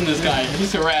cops on this guy.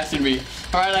 He's harassing me.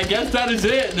 Alright, I guess that is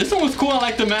it. This one was cool. I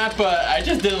like the map, but I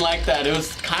just didn't like that. It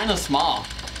was kind of small.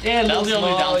 Yeah, that was the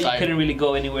only downside. You couldn't really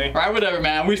go anywhere. Alright, whatever,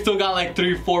 man. We still got like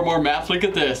 3 or 4 more maps. Look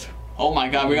at this. Oh my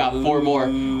god, we got 4 more. Oh,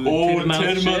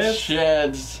 Tidmouth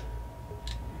Sheds.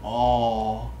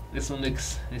 Oh. This one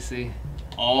looks, let's see.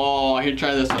 Oh, here,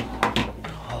 try this one.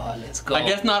 Oh, let's go. I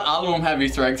guess not all of them have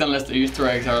Easter eggs unless the Easter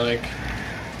eggs are like...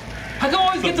 I can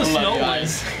always get the snow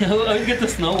ones. I always get the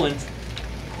snow ones.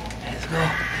 Let's go.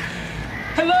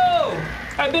 Hello!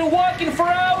 I've been walking for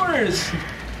hours.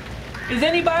 Is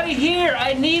anybody here?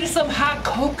 I need some hot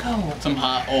cocoa. Some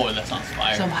hot... Oh, that sounds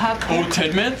fire. Some hot cocoa. Oh,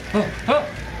 Tidmouth? Oh,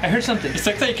 I heard something. It's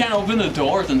like that you can't open the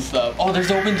doors and stuff. Oh, there's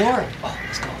the open door. Oh,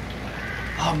 let's go.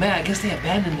 Oh man, I guess they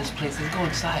abandoned this place. Let's go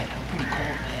inside. I'm pretty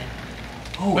cold, man.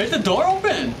 Oh, wait, the door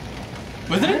open?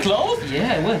 Wasn't it closed?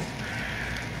 Yeah, it was.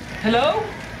 Hello?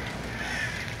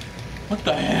 What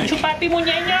the heck? Chupapi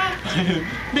muñeña?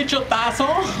 Bichotazo?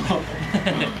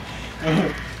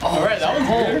 Alright, that was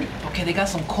cold. weird. Okay, they got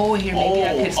some coal here. Maybe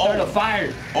I can start a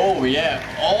fire. Oh, yeah.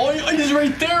 Oh, he's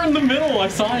right there in the middle. I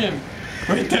saw him.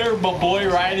 Right there, my boy,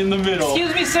 right in the middle.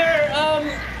 Excuse me, sir.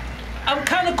 I'm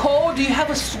kind of cold. Do you have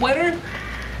a sweater?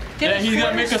 Yeah, he's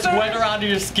gonna make a sweater out of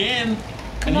your skin,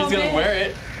 and he's gonna wear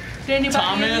it. Is there anybody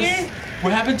Thomas, in here?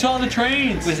 what happened to all the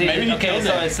trains? Maybe he killed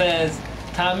so it. it says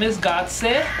Thomas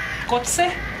Gotze,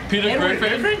 Peter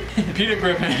Griffin, Peter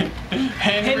Griffin,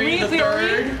 Henry the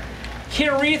Third,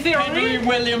 Henry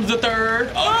Williams the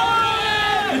Third.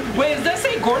 Oh! Wait, does that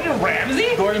say Gordon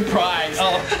Ramsay? Gordon Price.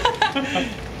 Oh.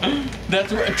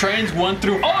 That's where trains 1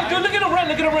 through 5. Oh, dude, look at him run!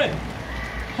 Look at him run!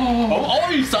 Oh,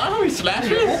 you saw how he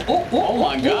slashes? Oh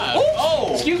my god.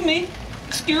 Oh! Excuse me.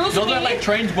 Excuse me. Those are like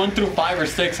trains 1 through 5 or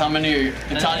 6. How many?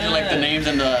 It tells you like the names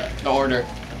and the order.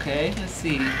 Okay, let's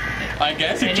see. I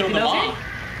guess he killed them all.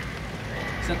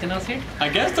 Something else here? I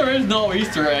guess there is no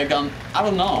Easter egg on. I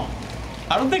don't know.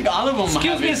 I don't think all of them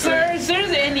Excuse have me, Easter sir. eggs. Is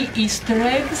there any Easter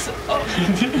eggs? Oh.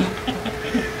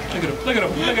 Look at him. Look at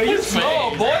him. Look at him. You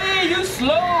slow, boy. You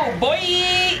slow, boy.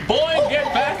 Boy, get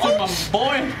faster, my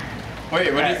boy.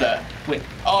 Wait, what is that? Wait.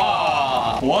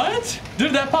 Oh, what?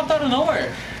 Dude, that popped out of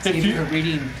nowhere. If you're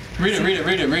reading. Read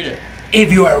it.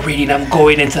 If you are reading, I'm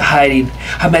going into hiding.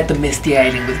 I'm at the Misty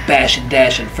Island with Bash and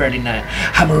Dash and Ferdinand.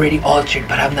 I'm already altered,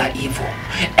 but I'm not evil.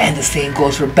 And the same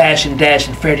goes for Bash and Dash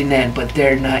and Ferdinand, but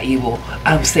they're not evil.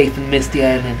 I'm safe in Misty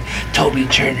Island. Toby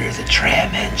Turner is a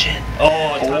tram engine.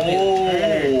 Oh,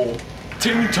 Tommy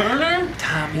Timmy Turner?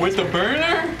 Tommy with the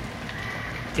burner?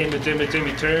 Timmy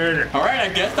Turner. Alright, I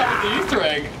guess that was the Easter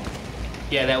egg.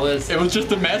 Yeah, that was... It was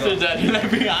just a message that he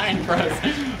left behind for us.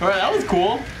 Alright, that was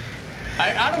cool.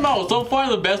 I don't know, so far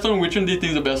the best one, which one do you think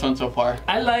is the best one so far?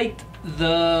 I liked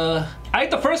the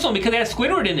first one because it had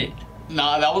Squidward in it.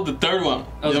 Nah, that was the third one.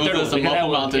 Oh, the third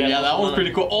one. Mountain. Yeah, that was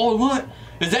pretty cool. Oh, what?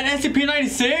 Is that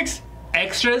SCP-96?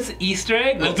 Extras, Easter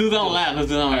egg? Let's do that on land.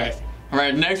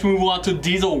 Alright, next we move on to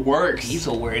Diesel Works.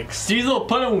 Diesel Works. Diesel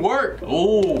put in work.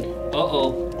 Oh.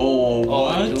 Uh-oh. Oh,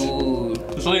 what? Dude.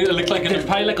 It looks like there's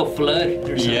probably like a flood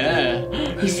or something.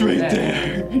 Yeah. He's right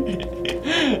there.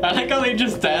 I like how they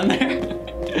just stand there.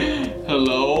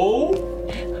 Hello?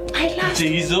 I lost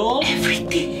Diesel?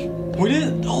 everything. What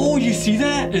is... Oh, you see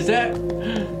that? Is that...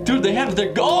 Dude, they have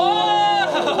their... Oh!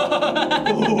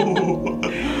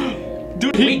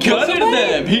 Dude, he gutted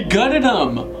them. He gutted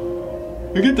them.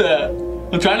 Look at that.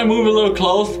 I'm trying to move a little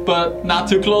close, but not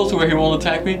too close where he won't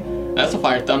attack me. That's a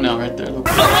fire thumbnail right there.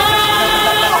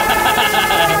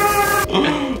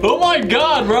 Oh my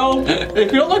god, bro. It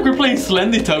feels like we're playing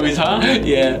Slendy Tubbies, huh?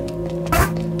 Yeah.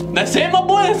 That's it, my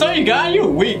boy. That's all you got? You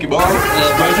weak, bro.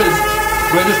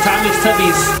 Brothers Thomas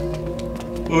Tubbies.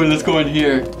 Oh, let's go in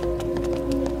here.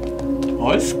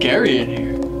 Oh, it's scary in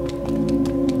here.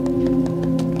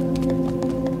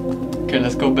 Okay,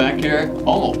 let's go back here.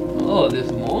 Oh. Oh,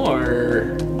 there's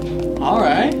more.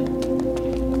 Alright.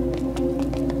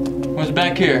 What's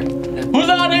back here? Who's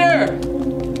out here?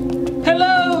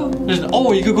 Hello.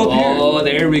 Oh, you could go up here. Oh,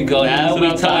 there we go. That's now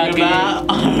we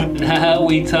talking. Now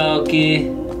we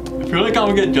talking. I feel like I'm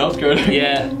gonna get jump scared.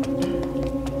 Yeah.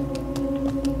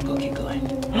 Go, keep going.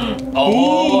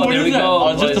 Oh, there we go.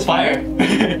 Oh, it's just a fire.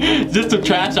 Just a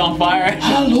trash on fire.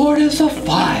 Our Lord is a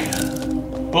fire.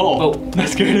 Oh,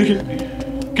 that's scary.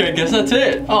 Okay, I guess that's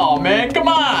it. Oh man, come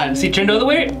on. Is he turned the other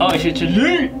way? Oh, I should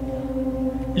turn.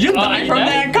 You died from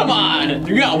that? Come on.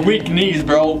 You got weak knees,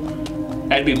 bro.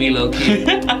 That'd be me, low-key.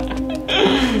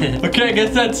 Okay, I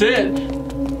guess that's it.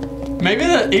 Maybe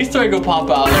the Easter egg will pop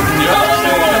out. Like,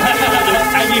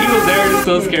 I knew he was there. It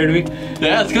so scared me.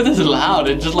 Yeah, it's because it's loud.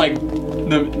 It's just like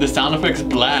the sound effects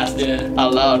blast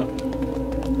out loud.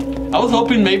 I was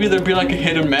hoping maybe there'd be like a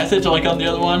hidden message like on the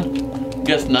other one.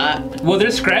 guess not. Well,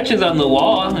 there's scratches on the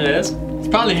wall. Yes. It's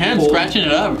probably him scratching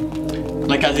it up.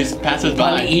 Like as he passes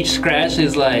by. Each scratch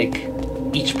is like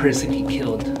each person he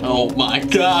killed. Oh my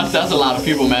gosh, that's a lot of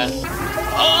people, man.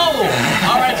 Oh!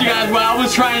 Alright, you guys, well, I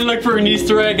was trying to look for an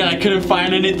Easter egg and I couldn't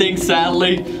find anything,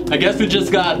 sadly. I guess we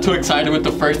just got too excited with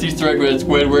the first Easter egg with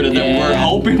Squidward, and then we're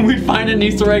hoping we find an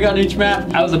Easter egg on each map.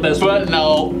 That was the best one. But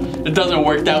no, it doesn't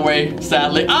work that way,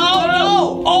 sadly. Oh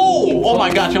no! Oh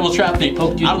my gosh, I almost trapped me. I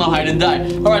don't know how I didn't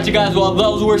die. Alright, you guys, well,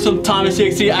 those were some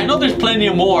Thomas.exe. I know there's plenty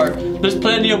of more. There's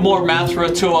plenty of more maps for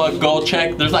us to go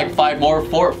check. There's like 5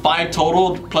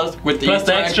 total, plus with the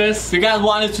Easter extras. If you guys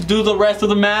wanted to do the rest of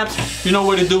the maps, you know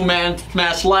what to do, man.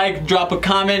 Smash like, drop a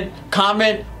comment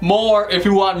more if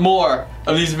you want more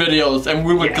of these videos, and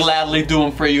we would gladly do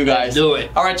them for you guys. Let's do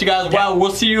it. Alright, you guys, well, we'll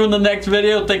see you in the next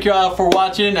video. Thank you all for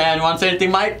watching, and you want to say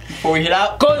anything, Mike, before we head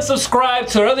out? Go and subscribe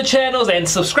to our other channels, and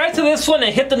subscribe to this one,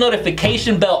 and hit the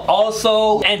notification bell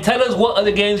also, and tell us what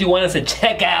other games you want us to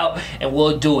check out, and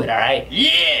we'll do it, alright?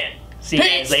 Yeah! See you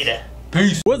guys later.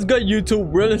 Peace. What's good, YouTube?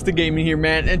 Realistic Gaming here,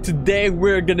 man, and today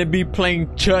we're gonna be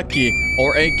playing Chucky,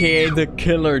 or aka the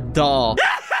Killer Doll.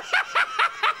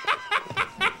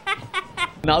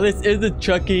 Now, this is a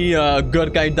Chucky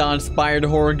good guy doll inspired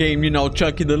horror game. You know,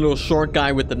 Chucky, the little short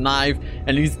guy with the knife,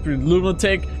 and he's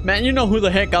lunatic. Man, you know who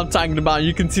the heck I'm talking about.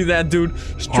 You can see that dude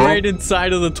straight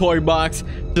inside of the toy box,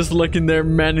 just looking there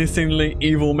menacingly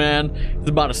evil, man. He's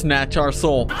about to snatch our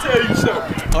soul.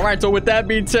 Alright, so with that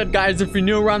being said, guys, if you're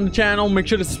new around the channel, make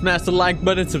sure to smash the like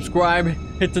button, subscribe,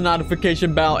 hit the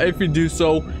notification bell if you do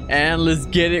so, and let's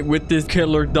get it with this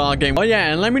Killer Doll game. Oh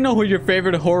yeah, and let me know who your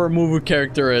favorite horror movie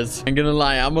character is. I'm gonna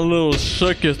lie, I'm a little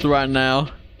shookest right now.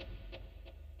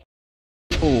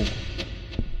 Ooh.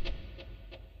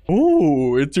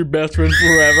 Ooh, it's your best friend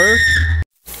forever?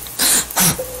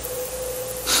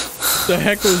 The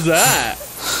heck was that?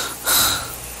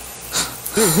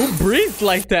 Dude, who breathes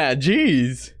like that?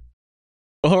 Jeez.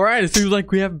 Alright, it seems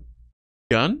like we have a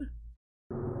gun.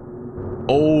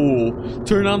 Oh,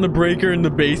 turn on the breaker in the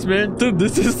basement. Dude,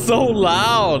 this is so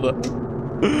loud.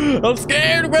 I'm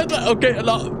scared. Okay,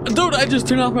 no. Dude, I just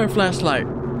turned off my flashlight.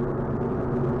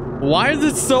 Why is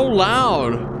it so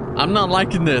loud? I'm not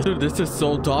liking this. Dude, this is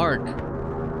so dark.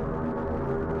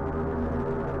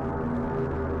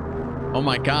 Oh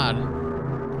my god.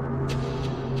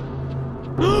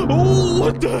 Oh,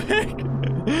 what the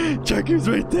heck? Chucky's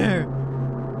right there.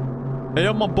 Hey,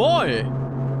 yo, my boy.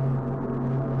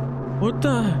 What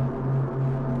the?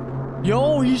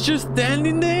 Yo, he's just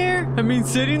standing there? I mean,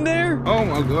 sitting there? Oh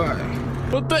my god.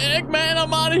 What the heck, man?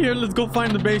 I'm out of here. Let's go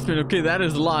find the basement. Okay, that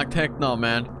is locked. Heck no,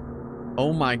 man.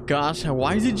 Oh my gosh.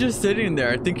 Why is he just sitting there?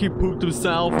 I think he pooped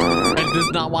himself and does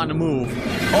not want to move.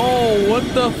 Oh, what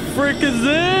the frick is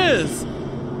this?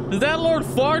 Is that Lord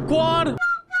Farquaad?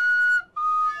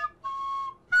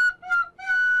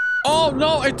 Oh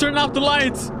no, I turned off the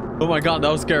lights. Oh my god,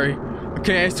 that was scary.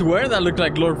 Okay, I swear that looked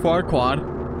like Lord Farquaad.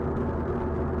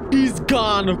 He's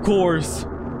gone, of course.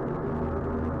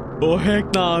 Oh,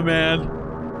 heck nah, man.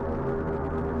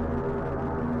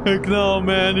 Heck no,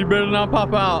 man. You better not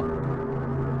pop out.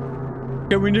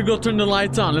 Okay, we need to go turn the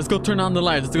lights on. Let's go turn on the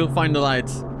lights. Let's go find the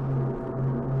lights.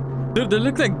 Dude, they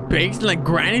look like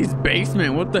Granny's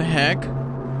basement. What the heck?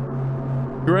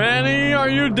 Granny, are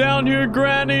you down here,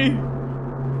 Granny?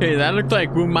 Okay, that looks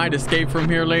like we might escape from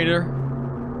here later.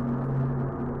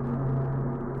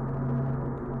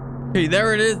 Okay,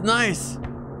 there it is. Nice.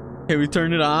 Okay, we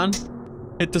turned it on.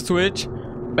 Hit the switch.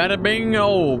 Bada bing.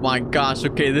 Oh my gosh.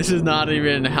 Okay, this is not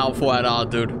even helpful at all,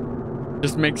 dude.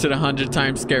 Just makes it 100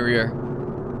 times scarier.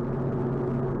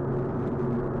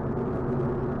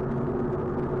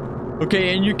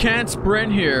 Okay, and you can't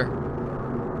sprint here.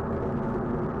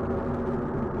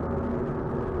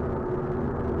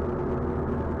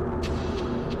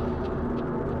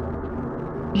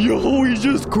 Yo, he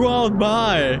just crawled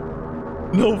by.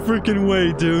 No freaking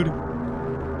way, dude.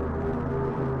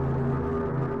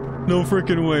 No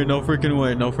freaking way, no freaking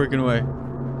way, no freaking way.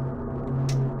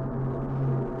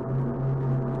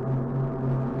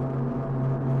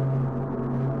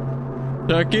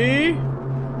 Chucky?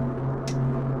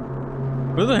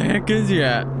 Where the heck is he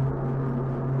at?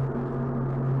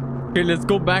 Okay, let's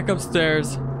go back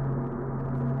upstairs.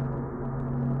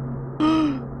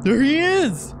 There he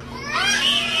is!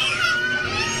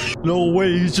 No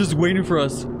way, he's just waiting for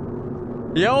us.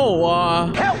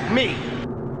 Yo, help me!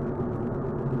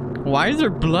 Why is there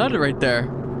blood right there?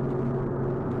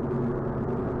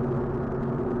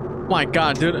 Oh my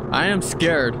god, dude, I am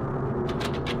scared.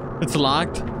 It's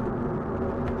locked.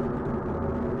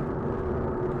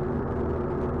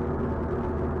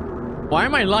 Why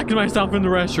am I locking myself in the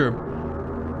restroom?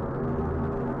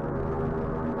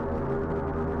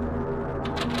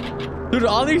 Dude,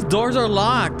 all these doors are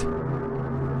locked.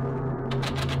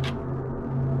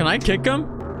 Can I kick him?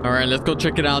 All right, let's go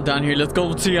check it out down here. Let's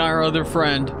go see our other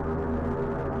friend.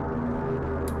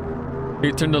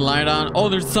 You turn the light on. Oh,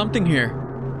 there's something here.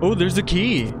 Oh, there's a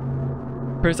key.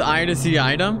 Press I to see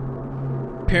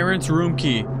item. Parents' room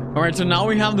key. All right, so now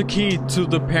we have the key to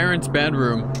the parents'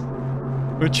 bedroom,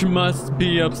 which must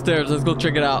be upstairs. Let's go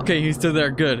check it out. Okay, he's still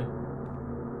there. Good.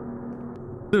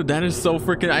 Dude, that is so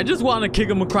freaking... I just want to kick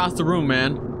him across the room,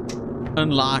 man.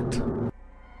 Unlocked.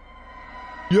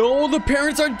 Yo, the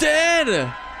parents are dead!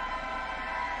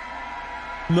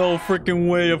 No freaking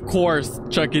way, of course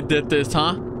Chucky did this,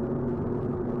 huh?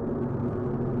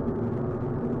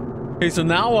 Okay, so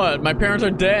now what? My parents are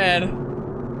dead.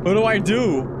 What do I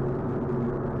do?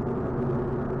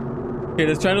 Okay,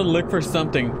 let's try to look for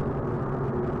something.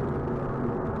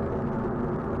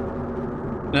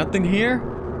 Nothing here?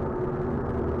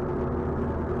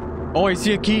 Oh, I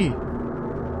see a key.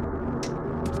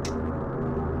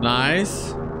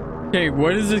 Nice. Okay,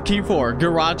 what is the key for?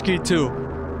 Garage key 2.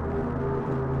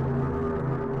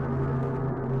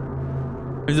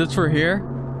 Is this for here?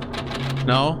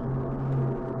 No.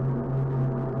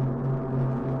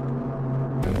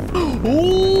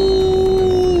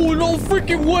 Oh, no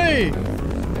freaking way.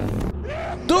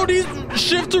 Dude, he's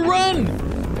shift to run.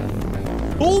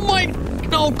 Oh my.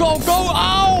 No, go, go.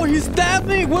 Ow, he stabbed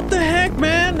me. What the heck,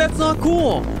 man? That's not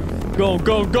cool. Go,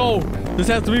 go, go. This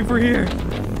has to be for here.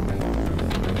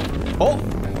 Oh,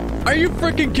 are you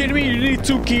freaking kidding me? You need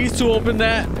 2 keys to open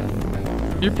that?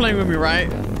 You're playing with me,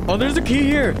 right? Oh, there's a key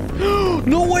here.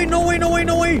 No way, no way, no way,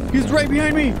 no way. He's right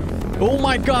behind me. Oh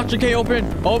my gosh. Okay, open,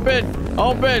 open,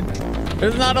 open.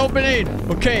 It's not opening.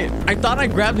 Okay, I thought I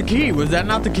grabbed the key. Was that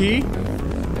not the key?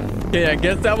 Okay, I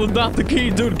guess that was not the key.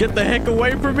 Dude, get the heck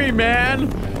away from me, man.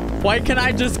 Why can't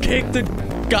I just kick the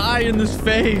guy in his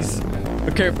face?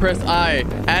 Okay, press I.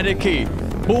 Add a key.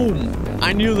 Boom.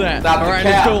 I knew that. All right,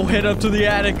 let's go head up to the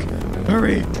attic.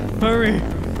 Hurry, hurry,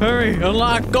 hurry.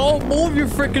 Unlock. Go. Move your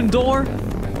freaking door.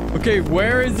 Okay,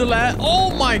 where is the last? Oh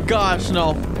my gosh,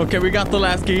 no. Okay, we got the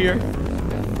last key here.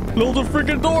 Close the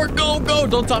freaking door. Go, go.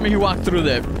 Don't tell me he walked through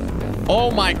there. Oh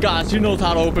my gosh, he knows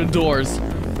how to open doors.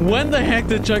 When the heck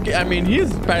did Chucky... I mean,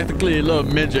 he's practically a little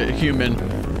midget human.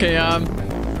 Okay,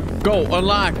 go.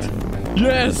 Unlocked.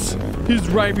 Yes. He's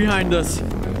right behind us.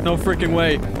 No freaking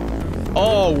way.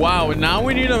 Oh, wow. And now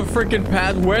we need a freaking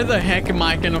pass. Where the heck am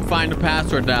I going to find a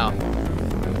password now?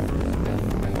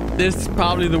 This is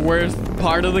probably the worst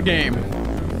part of the game.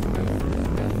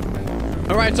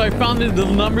 Alright, so I found it. The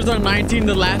numbers are 19.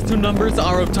 The last 2 numbers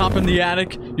are up top in the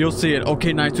attic. You'll see it.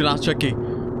 Okay, nice. We lost Chucky.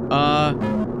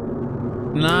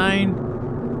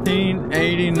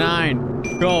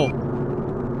 1989. Go.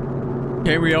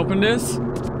 Okay, we open this.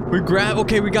 We grab.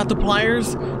 Okay, we got the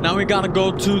pliers. Now we gotta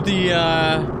go to the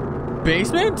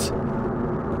basement.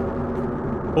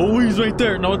 Oh, he's right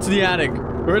there. No, it's the attic.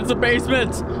 Where's the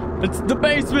basement? It's the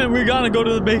basement. We gotta go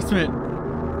to the basement.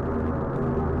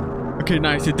 Okay,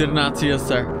 nice. He did not see us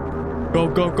there. Go,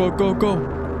 go, go, go, go.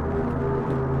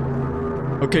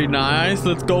 Okay, nice.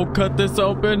 Let's go cut this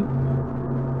open.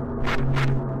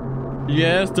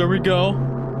 Yes, there we go.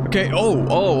 Okay.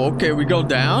 Oh, okay. We go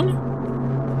down.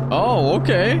 Oh,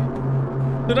 okay.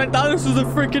 Dude, I thought this was a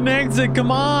freaking exit.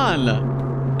 Come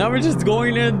on. Now we're just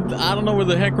going in. I don't know where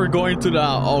the heck we're going to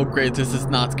now. Oh, great. This is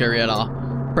not scary at all.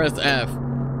 Press F.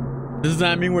 Does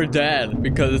that mean we're dead?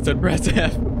 Because it said press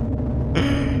F.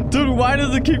 Dude, why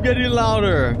does it keep getting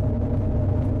louder?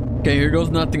 Okay, here goes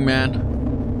nothing, man.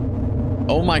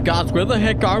 Oh my gosh, where the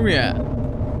heck are we at?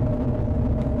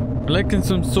 We're like in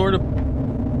some sort of...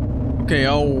 Okay,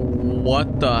 oh,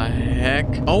 what the heck?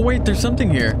 Oh wait, there's something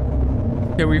here.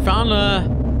 Okay, we found a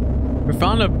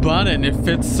button. It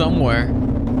fits somewhere.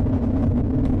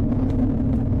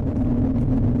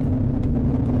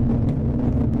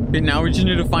 Okay, now we just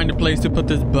need to find a place to put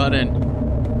this button.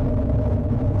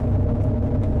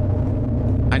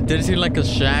 I did see like a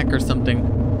shack or something.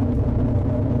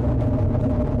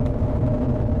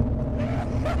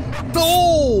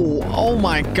 Oh! Oh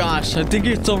my gosh, I think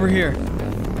it's over here.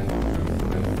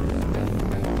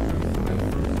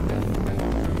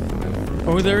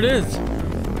 Oh, there it is.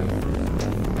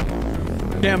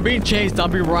 Okay, I'm being chased. I'll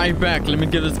be right back. Let me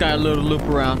give this guy a little loop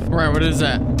around. All right, what is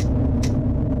that?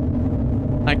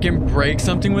 I can break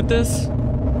something with this?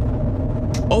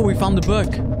 Oh, we found the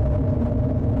book.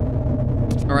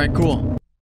 All right, cool.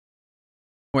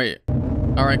 Wait.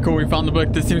 All right, cool. We found the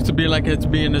book. This seems to be like it's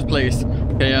be in this place.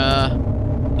 Okay,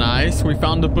 nice. We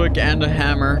found the book and a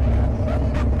hammer.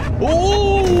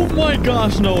 Oh my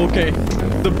gosh, no. Okay,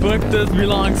 the book does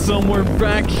belong somewhere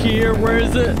back here. Where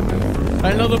is it?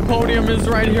 I know the podium is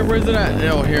right here. Where is it at?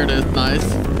 Oh, here it is. Nice.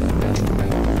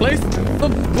 Place the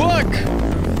book.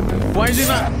 Why is he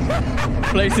not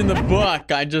placing the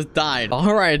book? I just died.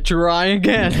 All right, try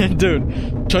again.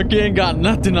 Dude, Chucky ain't got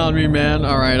nothing on me, man.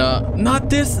 All right,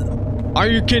 not this. Are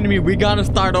you kidding me? We gotta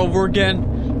start over again.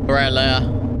 All right, Leia.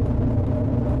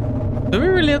 Do we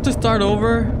really have to start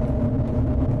over?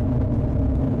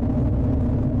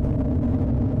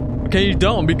 Okay, you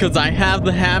don't, because I have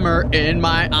the hammer in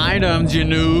my items, you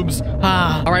noobs.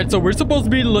 Ah. All right, so we're supposed to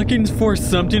be looking for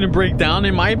something to break down.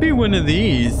 It might be one of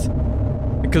these.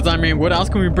 Because, I mean, what else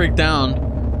can we break down?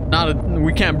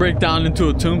 We can't break down into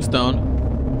a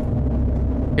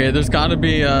tombstone. Okay, there's got to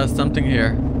be something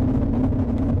here.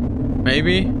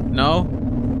 Maybe? No?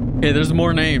 Okay, there's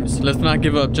more names. Let's not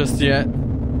give up just yet.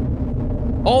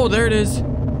 Oh, there it is.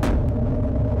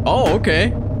 Oh,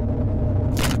 okay.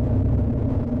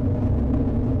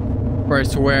 I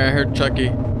swear I heard Chucky.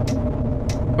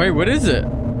 Wait, what is it?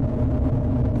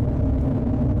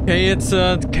 Okay, it's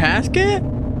a casket?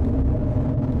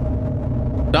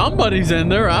 Somebody's in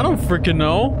there. I don't freaking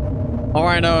know. All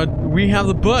right, we have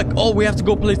the book. Oh, we have to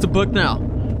go place the book now.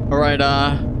 All right,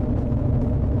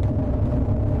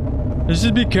 let's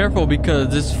just be careful because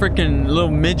this freaking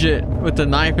little midget with the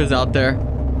knife is out there.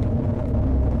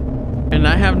 And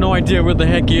I have no idea where the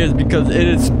heck he is because it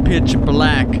is pitch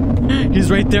black.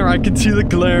 He's right there. I can see the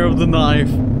glare of the knife.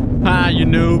 Ha, you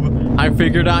noob. I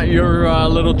figured out your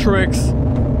little tricks.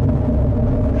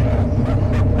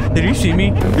 Did he see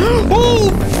me?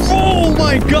 Oh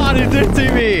my god, he did see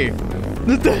me.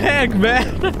 What the heck,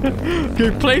 man?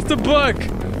 Okay, place the book.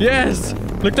 Yes.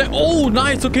 Look that. Oh,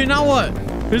 nice. Okay, now what?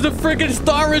 There's a freaking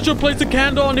star ritual. Place a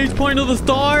candle on each point of the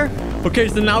star. Okay,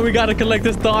 so now we gotta collect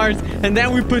the stars, and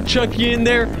then we put Chucky in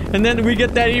there, and then we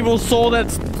get that evil soul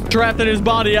that's trapped in his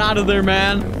body out of there,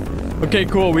 man. Okay,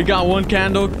 cool. We got one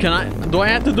candle. Do I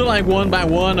have to do like one by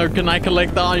one, or can I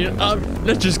collect all?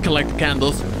 Let's just collect the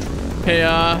candles. Okay,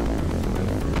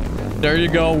 there you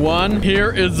go. One.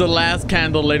 Here is the last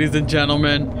candle, ladies and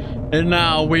gentlemen. And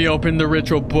now we open the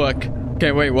ritual book.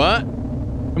 Okay, wait, what?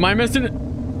 Am I missing it?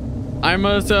 I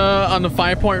must, on the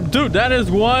 5-point. Dude, that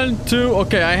is 1, 2.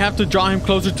 Okay, I have to draw him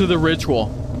closer to the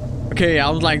ritual. Okay, I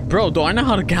was like, bro, do I know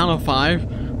how to count to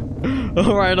 5?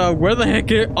 All right, where the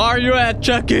heck are you at,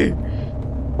 Chucky?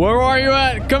 Where are you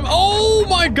at? Come. Oh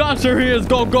my gosh, there he is.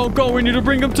 Go, go, go. We need to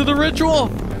bring him to the ritual.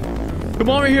 Come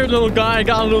over here, little guy. I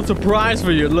got a little surprise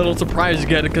for you. A little surprise you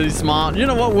get it because he's small. You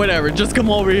know what? Whatever. Just come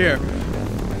over here.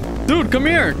 Dude, come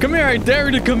here. Come here. I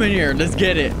dare you to come in here. Let's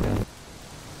get it.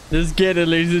 Let's get it,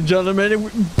 ladies and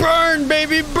gentlemen. Burn,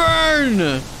 baby,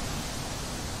 burn!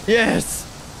 Yes!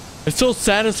 It's so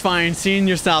satisfying seeing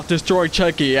yourself destroy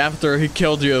Chucky after he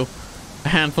killed you a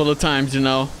handful of times, you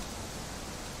know.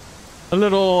 A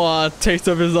little taste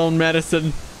of his own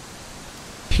medicine.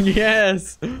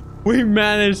 Yes! We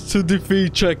managed to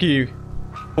defeat Chucky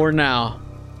for now.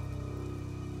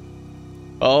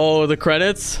 Oh, the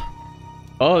credits?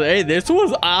 Oh, hey, this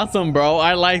was awesome, bro.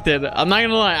 I liked it. I'm not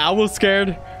gonna lie, I was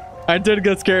scared. I did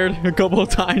get scared a couple of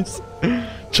times.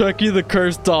 Chucky the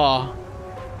Cursed Doll.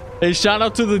 Hey, shout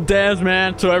out to the devs,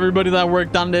 man. To everybody that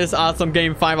worked on this awesome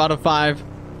game. 5 out of 5.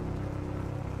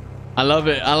 I love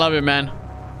it. I love it, man.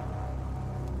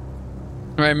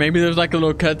 All right, maybe there's like a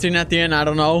little cutscene at the end. I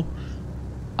don't know.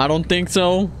 I don't think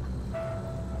so.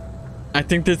 I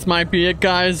think this might be it,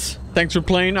 guys. Thanks for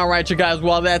playing. All right, you guys.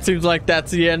 Well, that seems like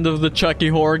that's the end of the Chucky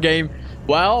horror game.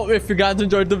 Well, if you guys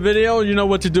enjoyed the video, you know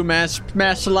what to do, man.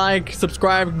 Smash a like,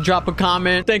 subscribe, drop a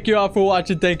comment. Thank you all for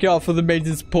watching. Thank you all for the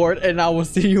amazing support. And I will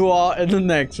see you all in the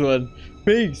next one.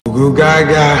 Peace.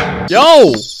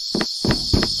 Yo!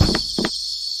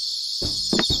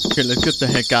 Okay, let's get the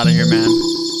heck out of here, man.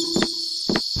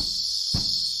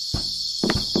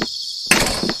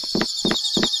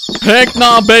 Heck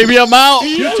nah, baby, I'm out.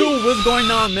 YouTube, what's going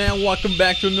on, man? Welcome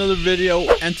back to another video,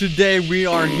 and today we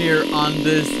are here on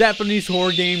this Japanese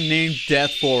horror game named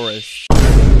Death Forest.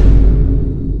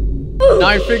 Now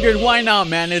I figured, why not,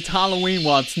 man? It's Halloween.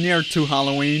 Well, it's near to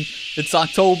Halloween. It's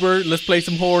October. Let's play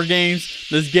some horror games.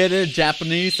 Let's get it.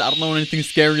 Japanese. I don't know anything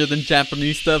scarier than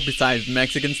Japanese stuff besides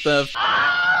Mexican stuff.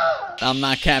 I'm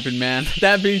not capping, man.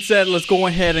 That being said, let's go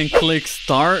ahead and click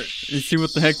start and see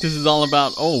what the heck this is all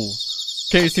about. Oh.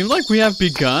 Okay, it seems like we have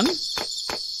begun.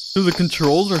 Dude, the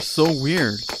controls are so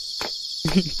weird.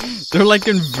 They're like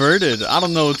inverted. I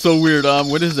don't know, it's so weird.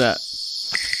 What is that?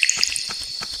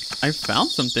 I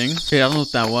found something. Okay, I don't know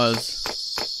what that was.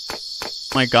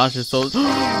 My gosh, it's so... Yo,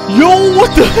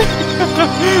 what the heck?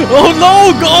 Oh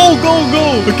no, go, go,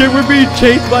 go. Okay, we're being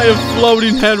chased by a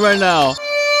floating head right now.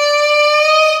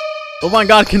 Oh my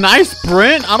god, can I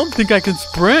sprint? I don't think I can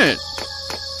sprint.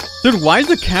 Dude, why is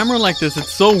the camera like this?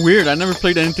 It's so weird. I never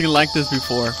played anything like this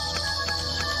before.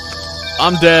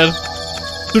 I'm dead.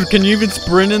 Dude, can you even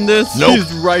sprint in this? Nope.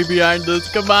 He's right behind us.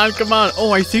 Come on, come on.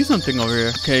 Oh, I see something over here.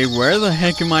 Okay, where the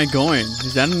heck am I going?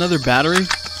 Is that another battery?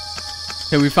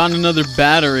 Okay, we found another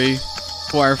battery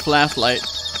for our flashlight.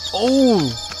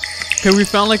 Oh! Okay, we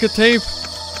found like a tape.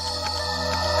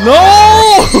 No!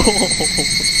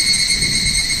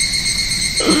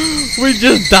 We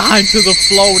just died to the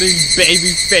floating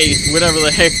baby face, whatever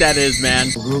the heck that is,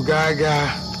 man.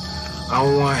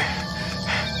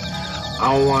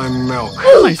 I want milk.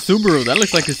 My Subaru. That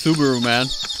looks like a Subaru, man.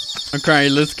 Okay,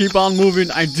 let's keep on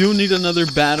moving. I do need another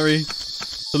battery.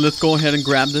 So let's go ahead and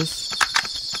grab this.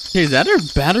 Okay, is that our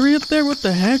battery up there? What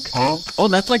the heck? Huh? Oh,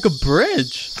 that's like a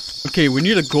bridge. Okay, we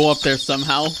need to go up there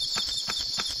somehow.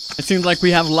 It seems like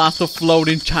we have lots of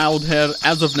floating child head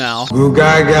as of now.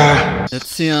 Let's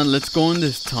see, let's go in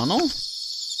this tunnel.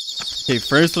 Okay,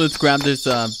 first let's grab this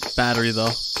battery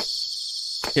though.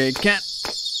 Okay, can't.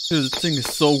 Dude, this thing is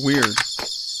so weird.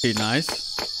 Okay, nice.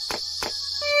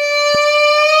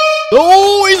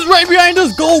 Oh, he's right behind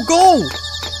us. Go, go.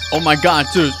 Oh my god,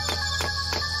 dude.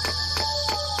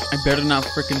 I better not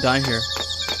freaking die here.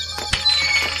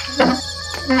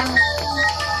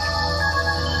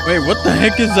 Wait, what the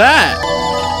heck is that?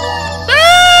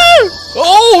 Ah!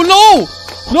 Oh, no.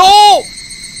 No.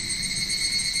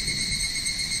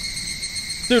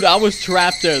 Dude, I was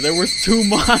trapped there. There was 2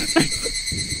 monsters.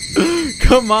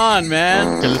 Come on,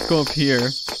 man. Okay, let's go up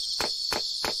here.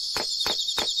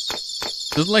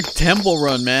 This is like Temple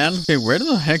Run, man. Okay, where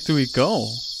the heck do we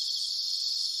go?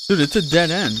 Dude, it's a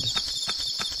dead end.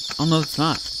 Oh, no, it's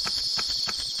not.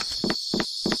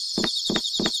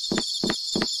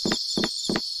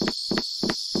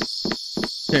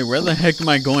 Okay, where the heck am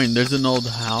I going? There's an old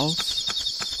house.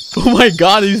 Oh my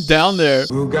god, he's down there.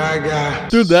 Dude,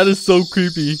 that is so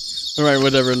creepy. Alright,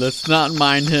 whatever. Let's not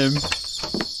mind him.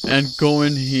 And go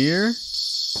in here.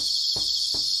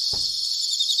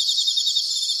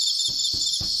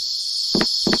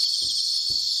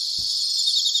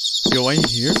 Yo, I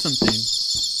hear something.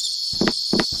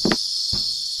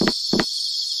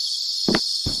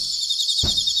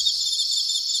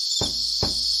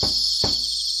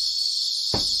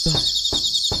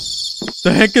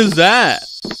 The heck is that?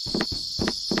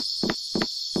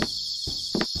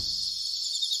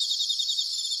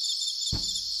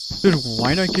 Dude,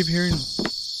 why do I keep hearing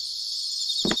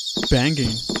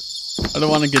banging? I don't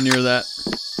want to get near that.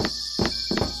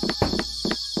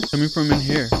 Coming from in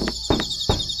here.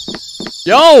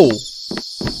 Yo!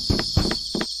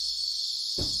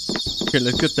 Okay,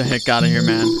 let's get the heck out of here,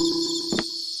 man.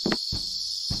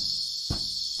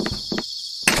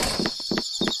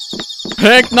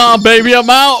 Heck nah, baby, I'm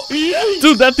out!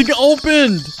 Dude, that thing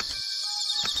opened!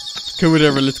 Okay,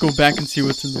 whatever, let's go back and see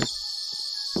what's in there.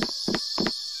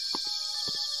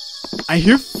 I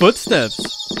hear footsteps.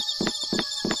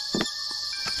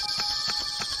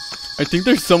 I think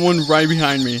there's someone right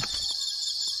behind me.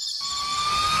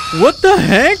 What the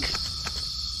heck?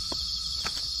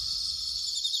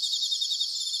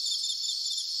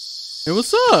 Hey,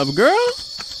 what's up, girl?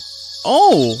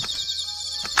 Oh.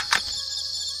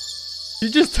 She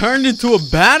just turned into a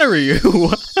battery.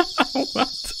 What?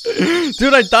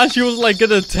 Dude, I thought she was like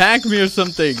gonna attack me or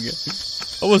something.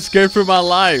 I was scared for my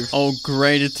life. Oh,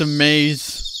 great. It's a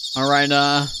maze. All right,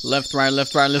 left, right,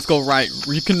 left, right. Let's go right.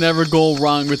 You can never go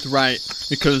wrong with right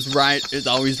because right is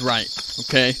always right.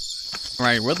 Okay. All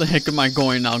right. Where the heck am I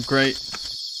going now? Great.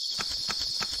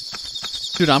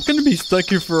 Dude, I'm going to be stuck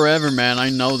here forever, man. I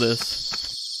know this.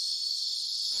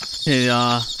 Okay,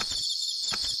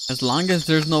 as long as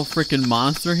there's no freaking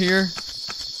monster here,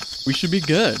 we should be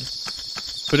good.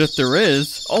 But if there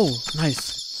is, oh,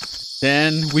 nice.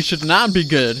 Then we should not be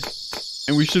good.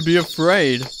 And we should be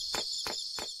afraid.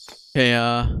 Okay,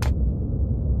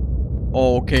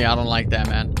 oh, okay, I don't like that,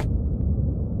 man.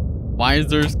 Why is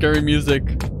there scary music?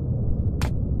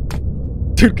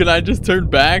 Dude, can I just turn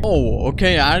back? Oh,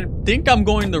 okay, I think I'm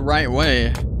going the right way.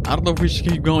 I don't know if we should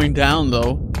keep going down,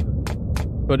 though.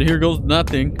 But here goes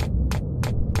nothing.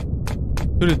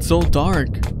 Dude, it's so dark.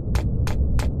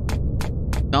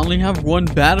 I only have 1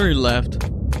 battery left.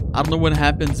 I don't know what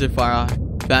happens if our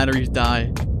batteries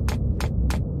die.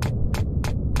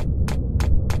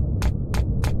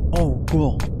 Oh,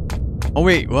 cool. Oh,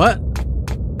 wait, what?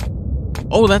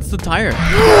 Oh, that's the tire. Yo,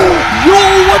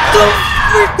 what the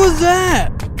frick was that?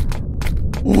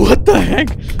 What the heck?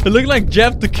 It looked like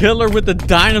Jeff the Killer with a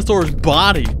dinosaur's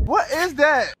body. What is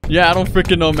that? Yeah, I don't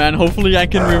freaking know, man. Hopefully I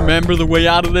can remember the way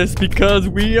out of this because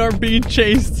we are being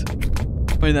chased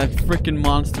by that freaking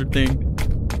monster thing.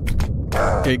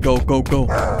 Okay, go, go, go.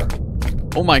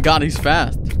 Oh my god, he's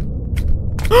fast.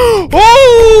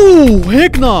 Oh,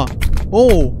 heck no.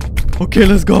 Oh, okay,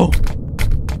 let's go.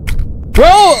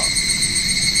 Bro,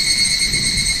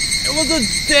 it was a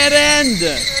dead end.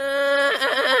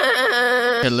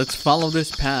 Okay, let's follow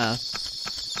this path.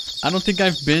 I don't think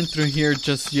I've been through here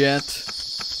just yet.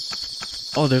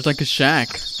 Oh, there's like a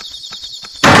shack.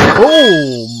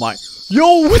 Oh my.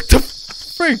 Yo, what the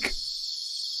frick?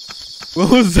 What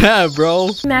was that, bro?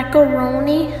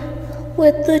 Macaroni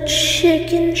with the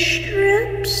chicken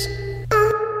strips.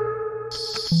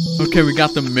 Okay, we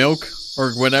got the milk,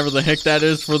 or whatever the heck that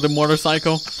is for the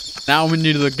motorcycle. Now we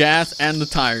need the gas and the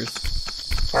tires.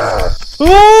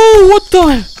 Oh, what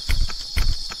the?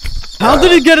 How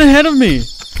did he get ahead of me?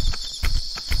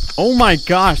 Oh my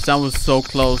gosh, that was so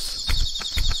close.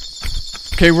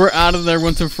 Okay, we're out of there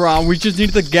once and for all. We just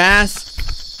need the gas.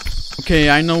 Okay,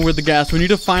 I know where the gas. We need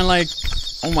to find like...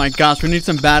 Oh my gosh, we need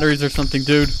some batteries or something,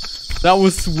 dude. That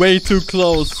was way too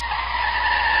close.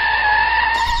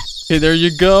 Okay, there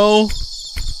you go.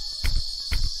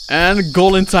 And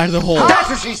go inside the hole. That's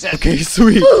what she said. Okay,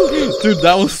 sweet. Dude,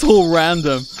 that was so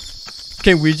random.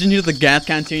 Okay, we just need the gas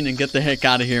canteen and get the heck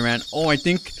out of here, man. Oh, I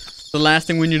think the last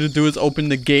thing we need to do is open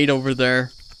the gate over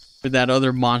there where that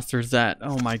other monster's at.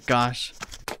 Oh my gosh.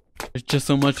 There's just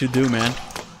so much to do, man.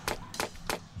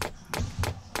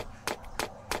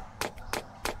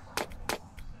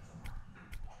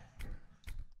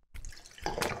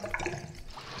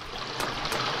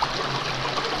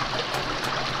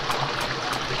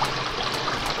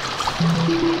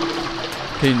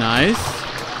 Okay, nice.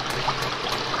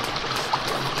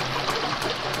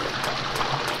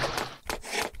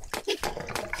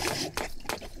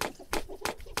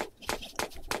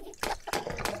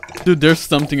 Dude, there's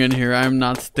something in here. I'm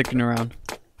not sticking around.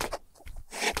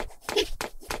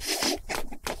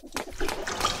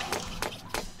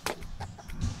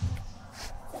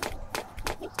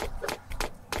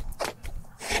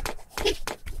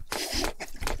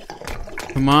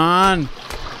 Come on.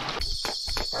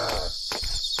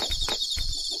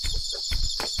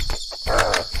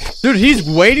 Dude, he's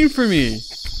waiting for me.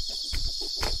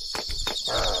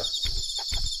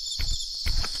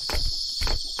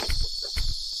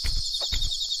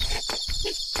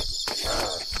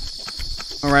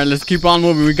 Alright, let's keep on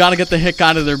moving. We gotta get the heck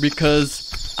out of there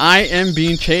because I am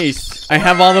being chased. I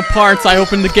have all the parts. I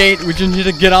opened the gate. We just need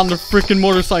to get on the freaking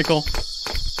motorcycle.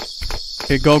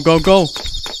 Okay, go, go, go.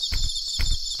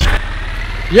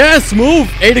 Yes,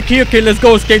 move. A the key. Okay, let's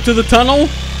go. Escape to the tunnel.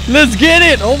 Let's get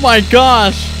it. Oh my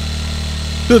gosh.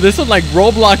 Dude, this is like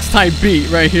Roblox type beat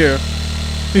right here.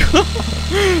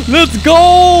 Let's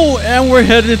go. And we're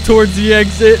headed towards the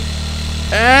exit.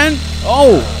 And,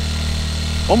 oh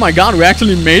my god, we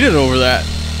actually made it over that.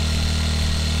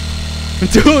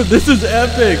 Dude, this is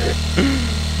epic.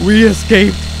 We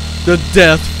escaped the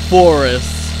death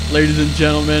forest, ladies and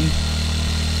gentlemen.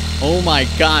 Oh my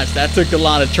gosh, that took a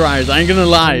lot of tries. I ain't gonna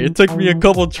lie. It took me a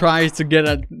couple tries to get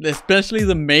it, especially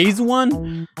the maze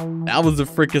one. That was the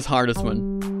freaking hardest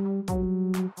one.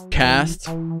 Cast.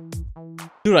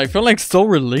 Dude, I feel like so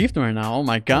relieved right now. Oh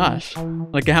my gosh.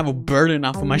 Like I have a burden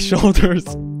off of my shoulders.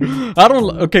 I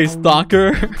don't... Okay,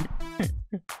 Stalker.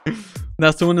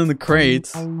 That's the one in the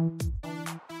crates.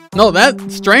 No,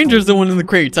 that Stranger's the one in the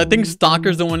crates. I think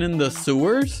Stalker's the one in the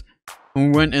sewers.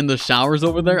 When we went in the showers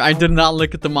over there. I did not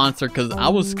look at the monster because I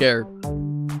was scared.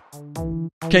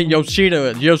 Okay,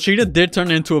 Yoshida. Yoshida did turn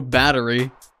into a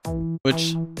battery.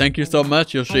 Which, thank you so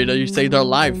much, Yoshida. You saved our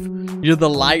life. You're the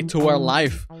light to our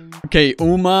life. Okay,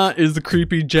 Uma is the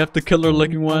creepy Jeff the Killer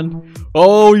looking one.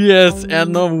 Oh yes,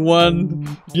 and the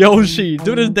one Yoshi.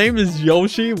 Dude, his name is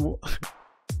Yoshi.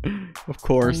 Of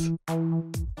course.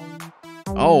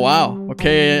 Oh wow.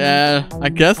 Okay, I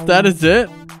guess that is it.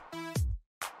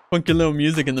 Funky little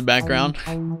music in the background.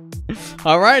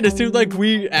 Alright, it seems like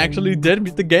we actually did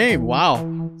beat the game.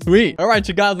 Wow. Sweet. Alright,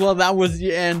 you guys. Well, that was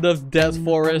the end of Death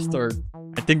Forest, or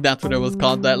I think that's what it was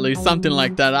called, at least. Something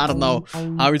like that. I don't know.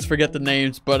 I always forget the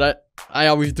names, but I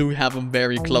always do have them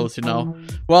very close, you know.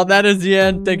 Well, that is the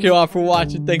end. Thank you all for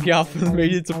watching. Thank you all for the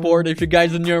amazing support. If you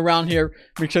guys are new around here,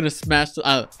 make sure to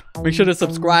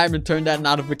subscribe and turn that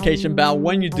notification bell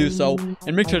when you do so.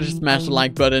 And make sure to smash the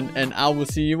like button. And I will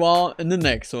see you all in the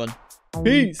next one.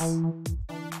 Peace.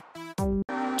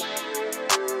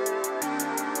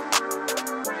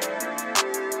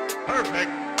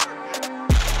 Perfect.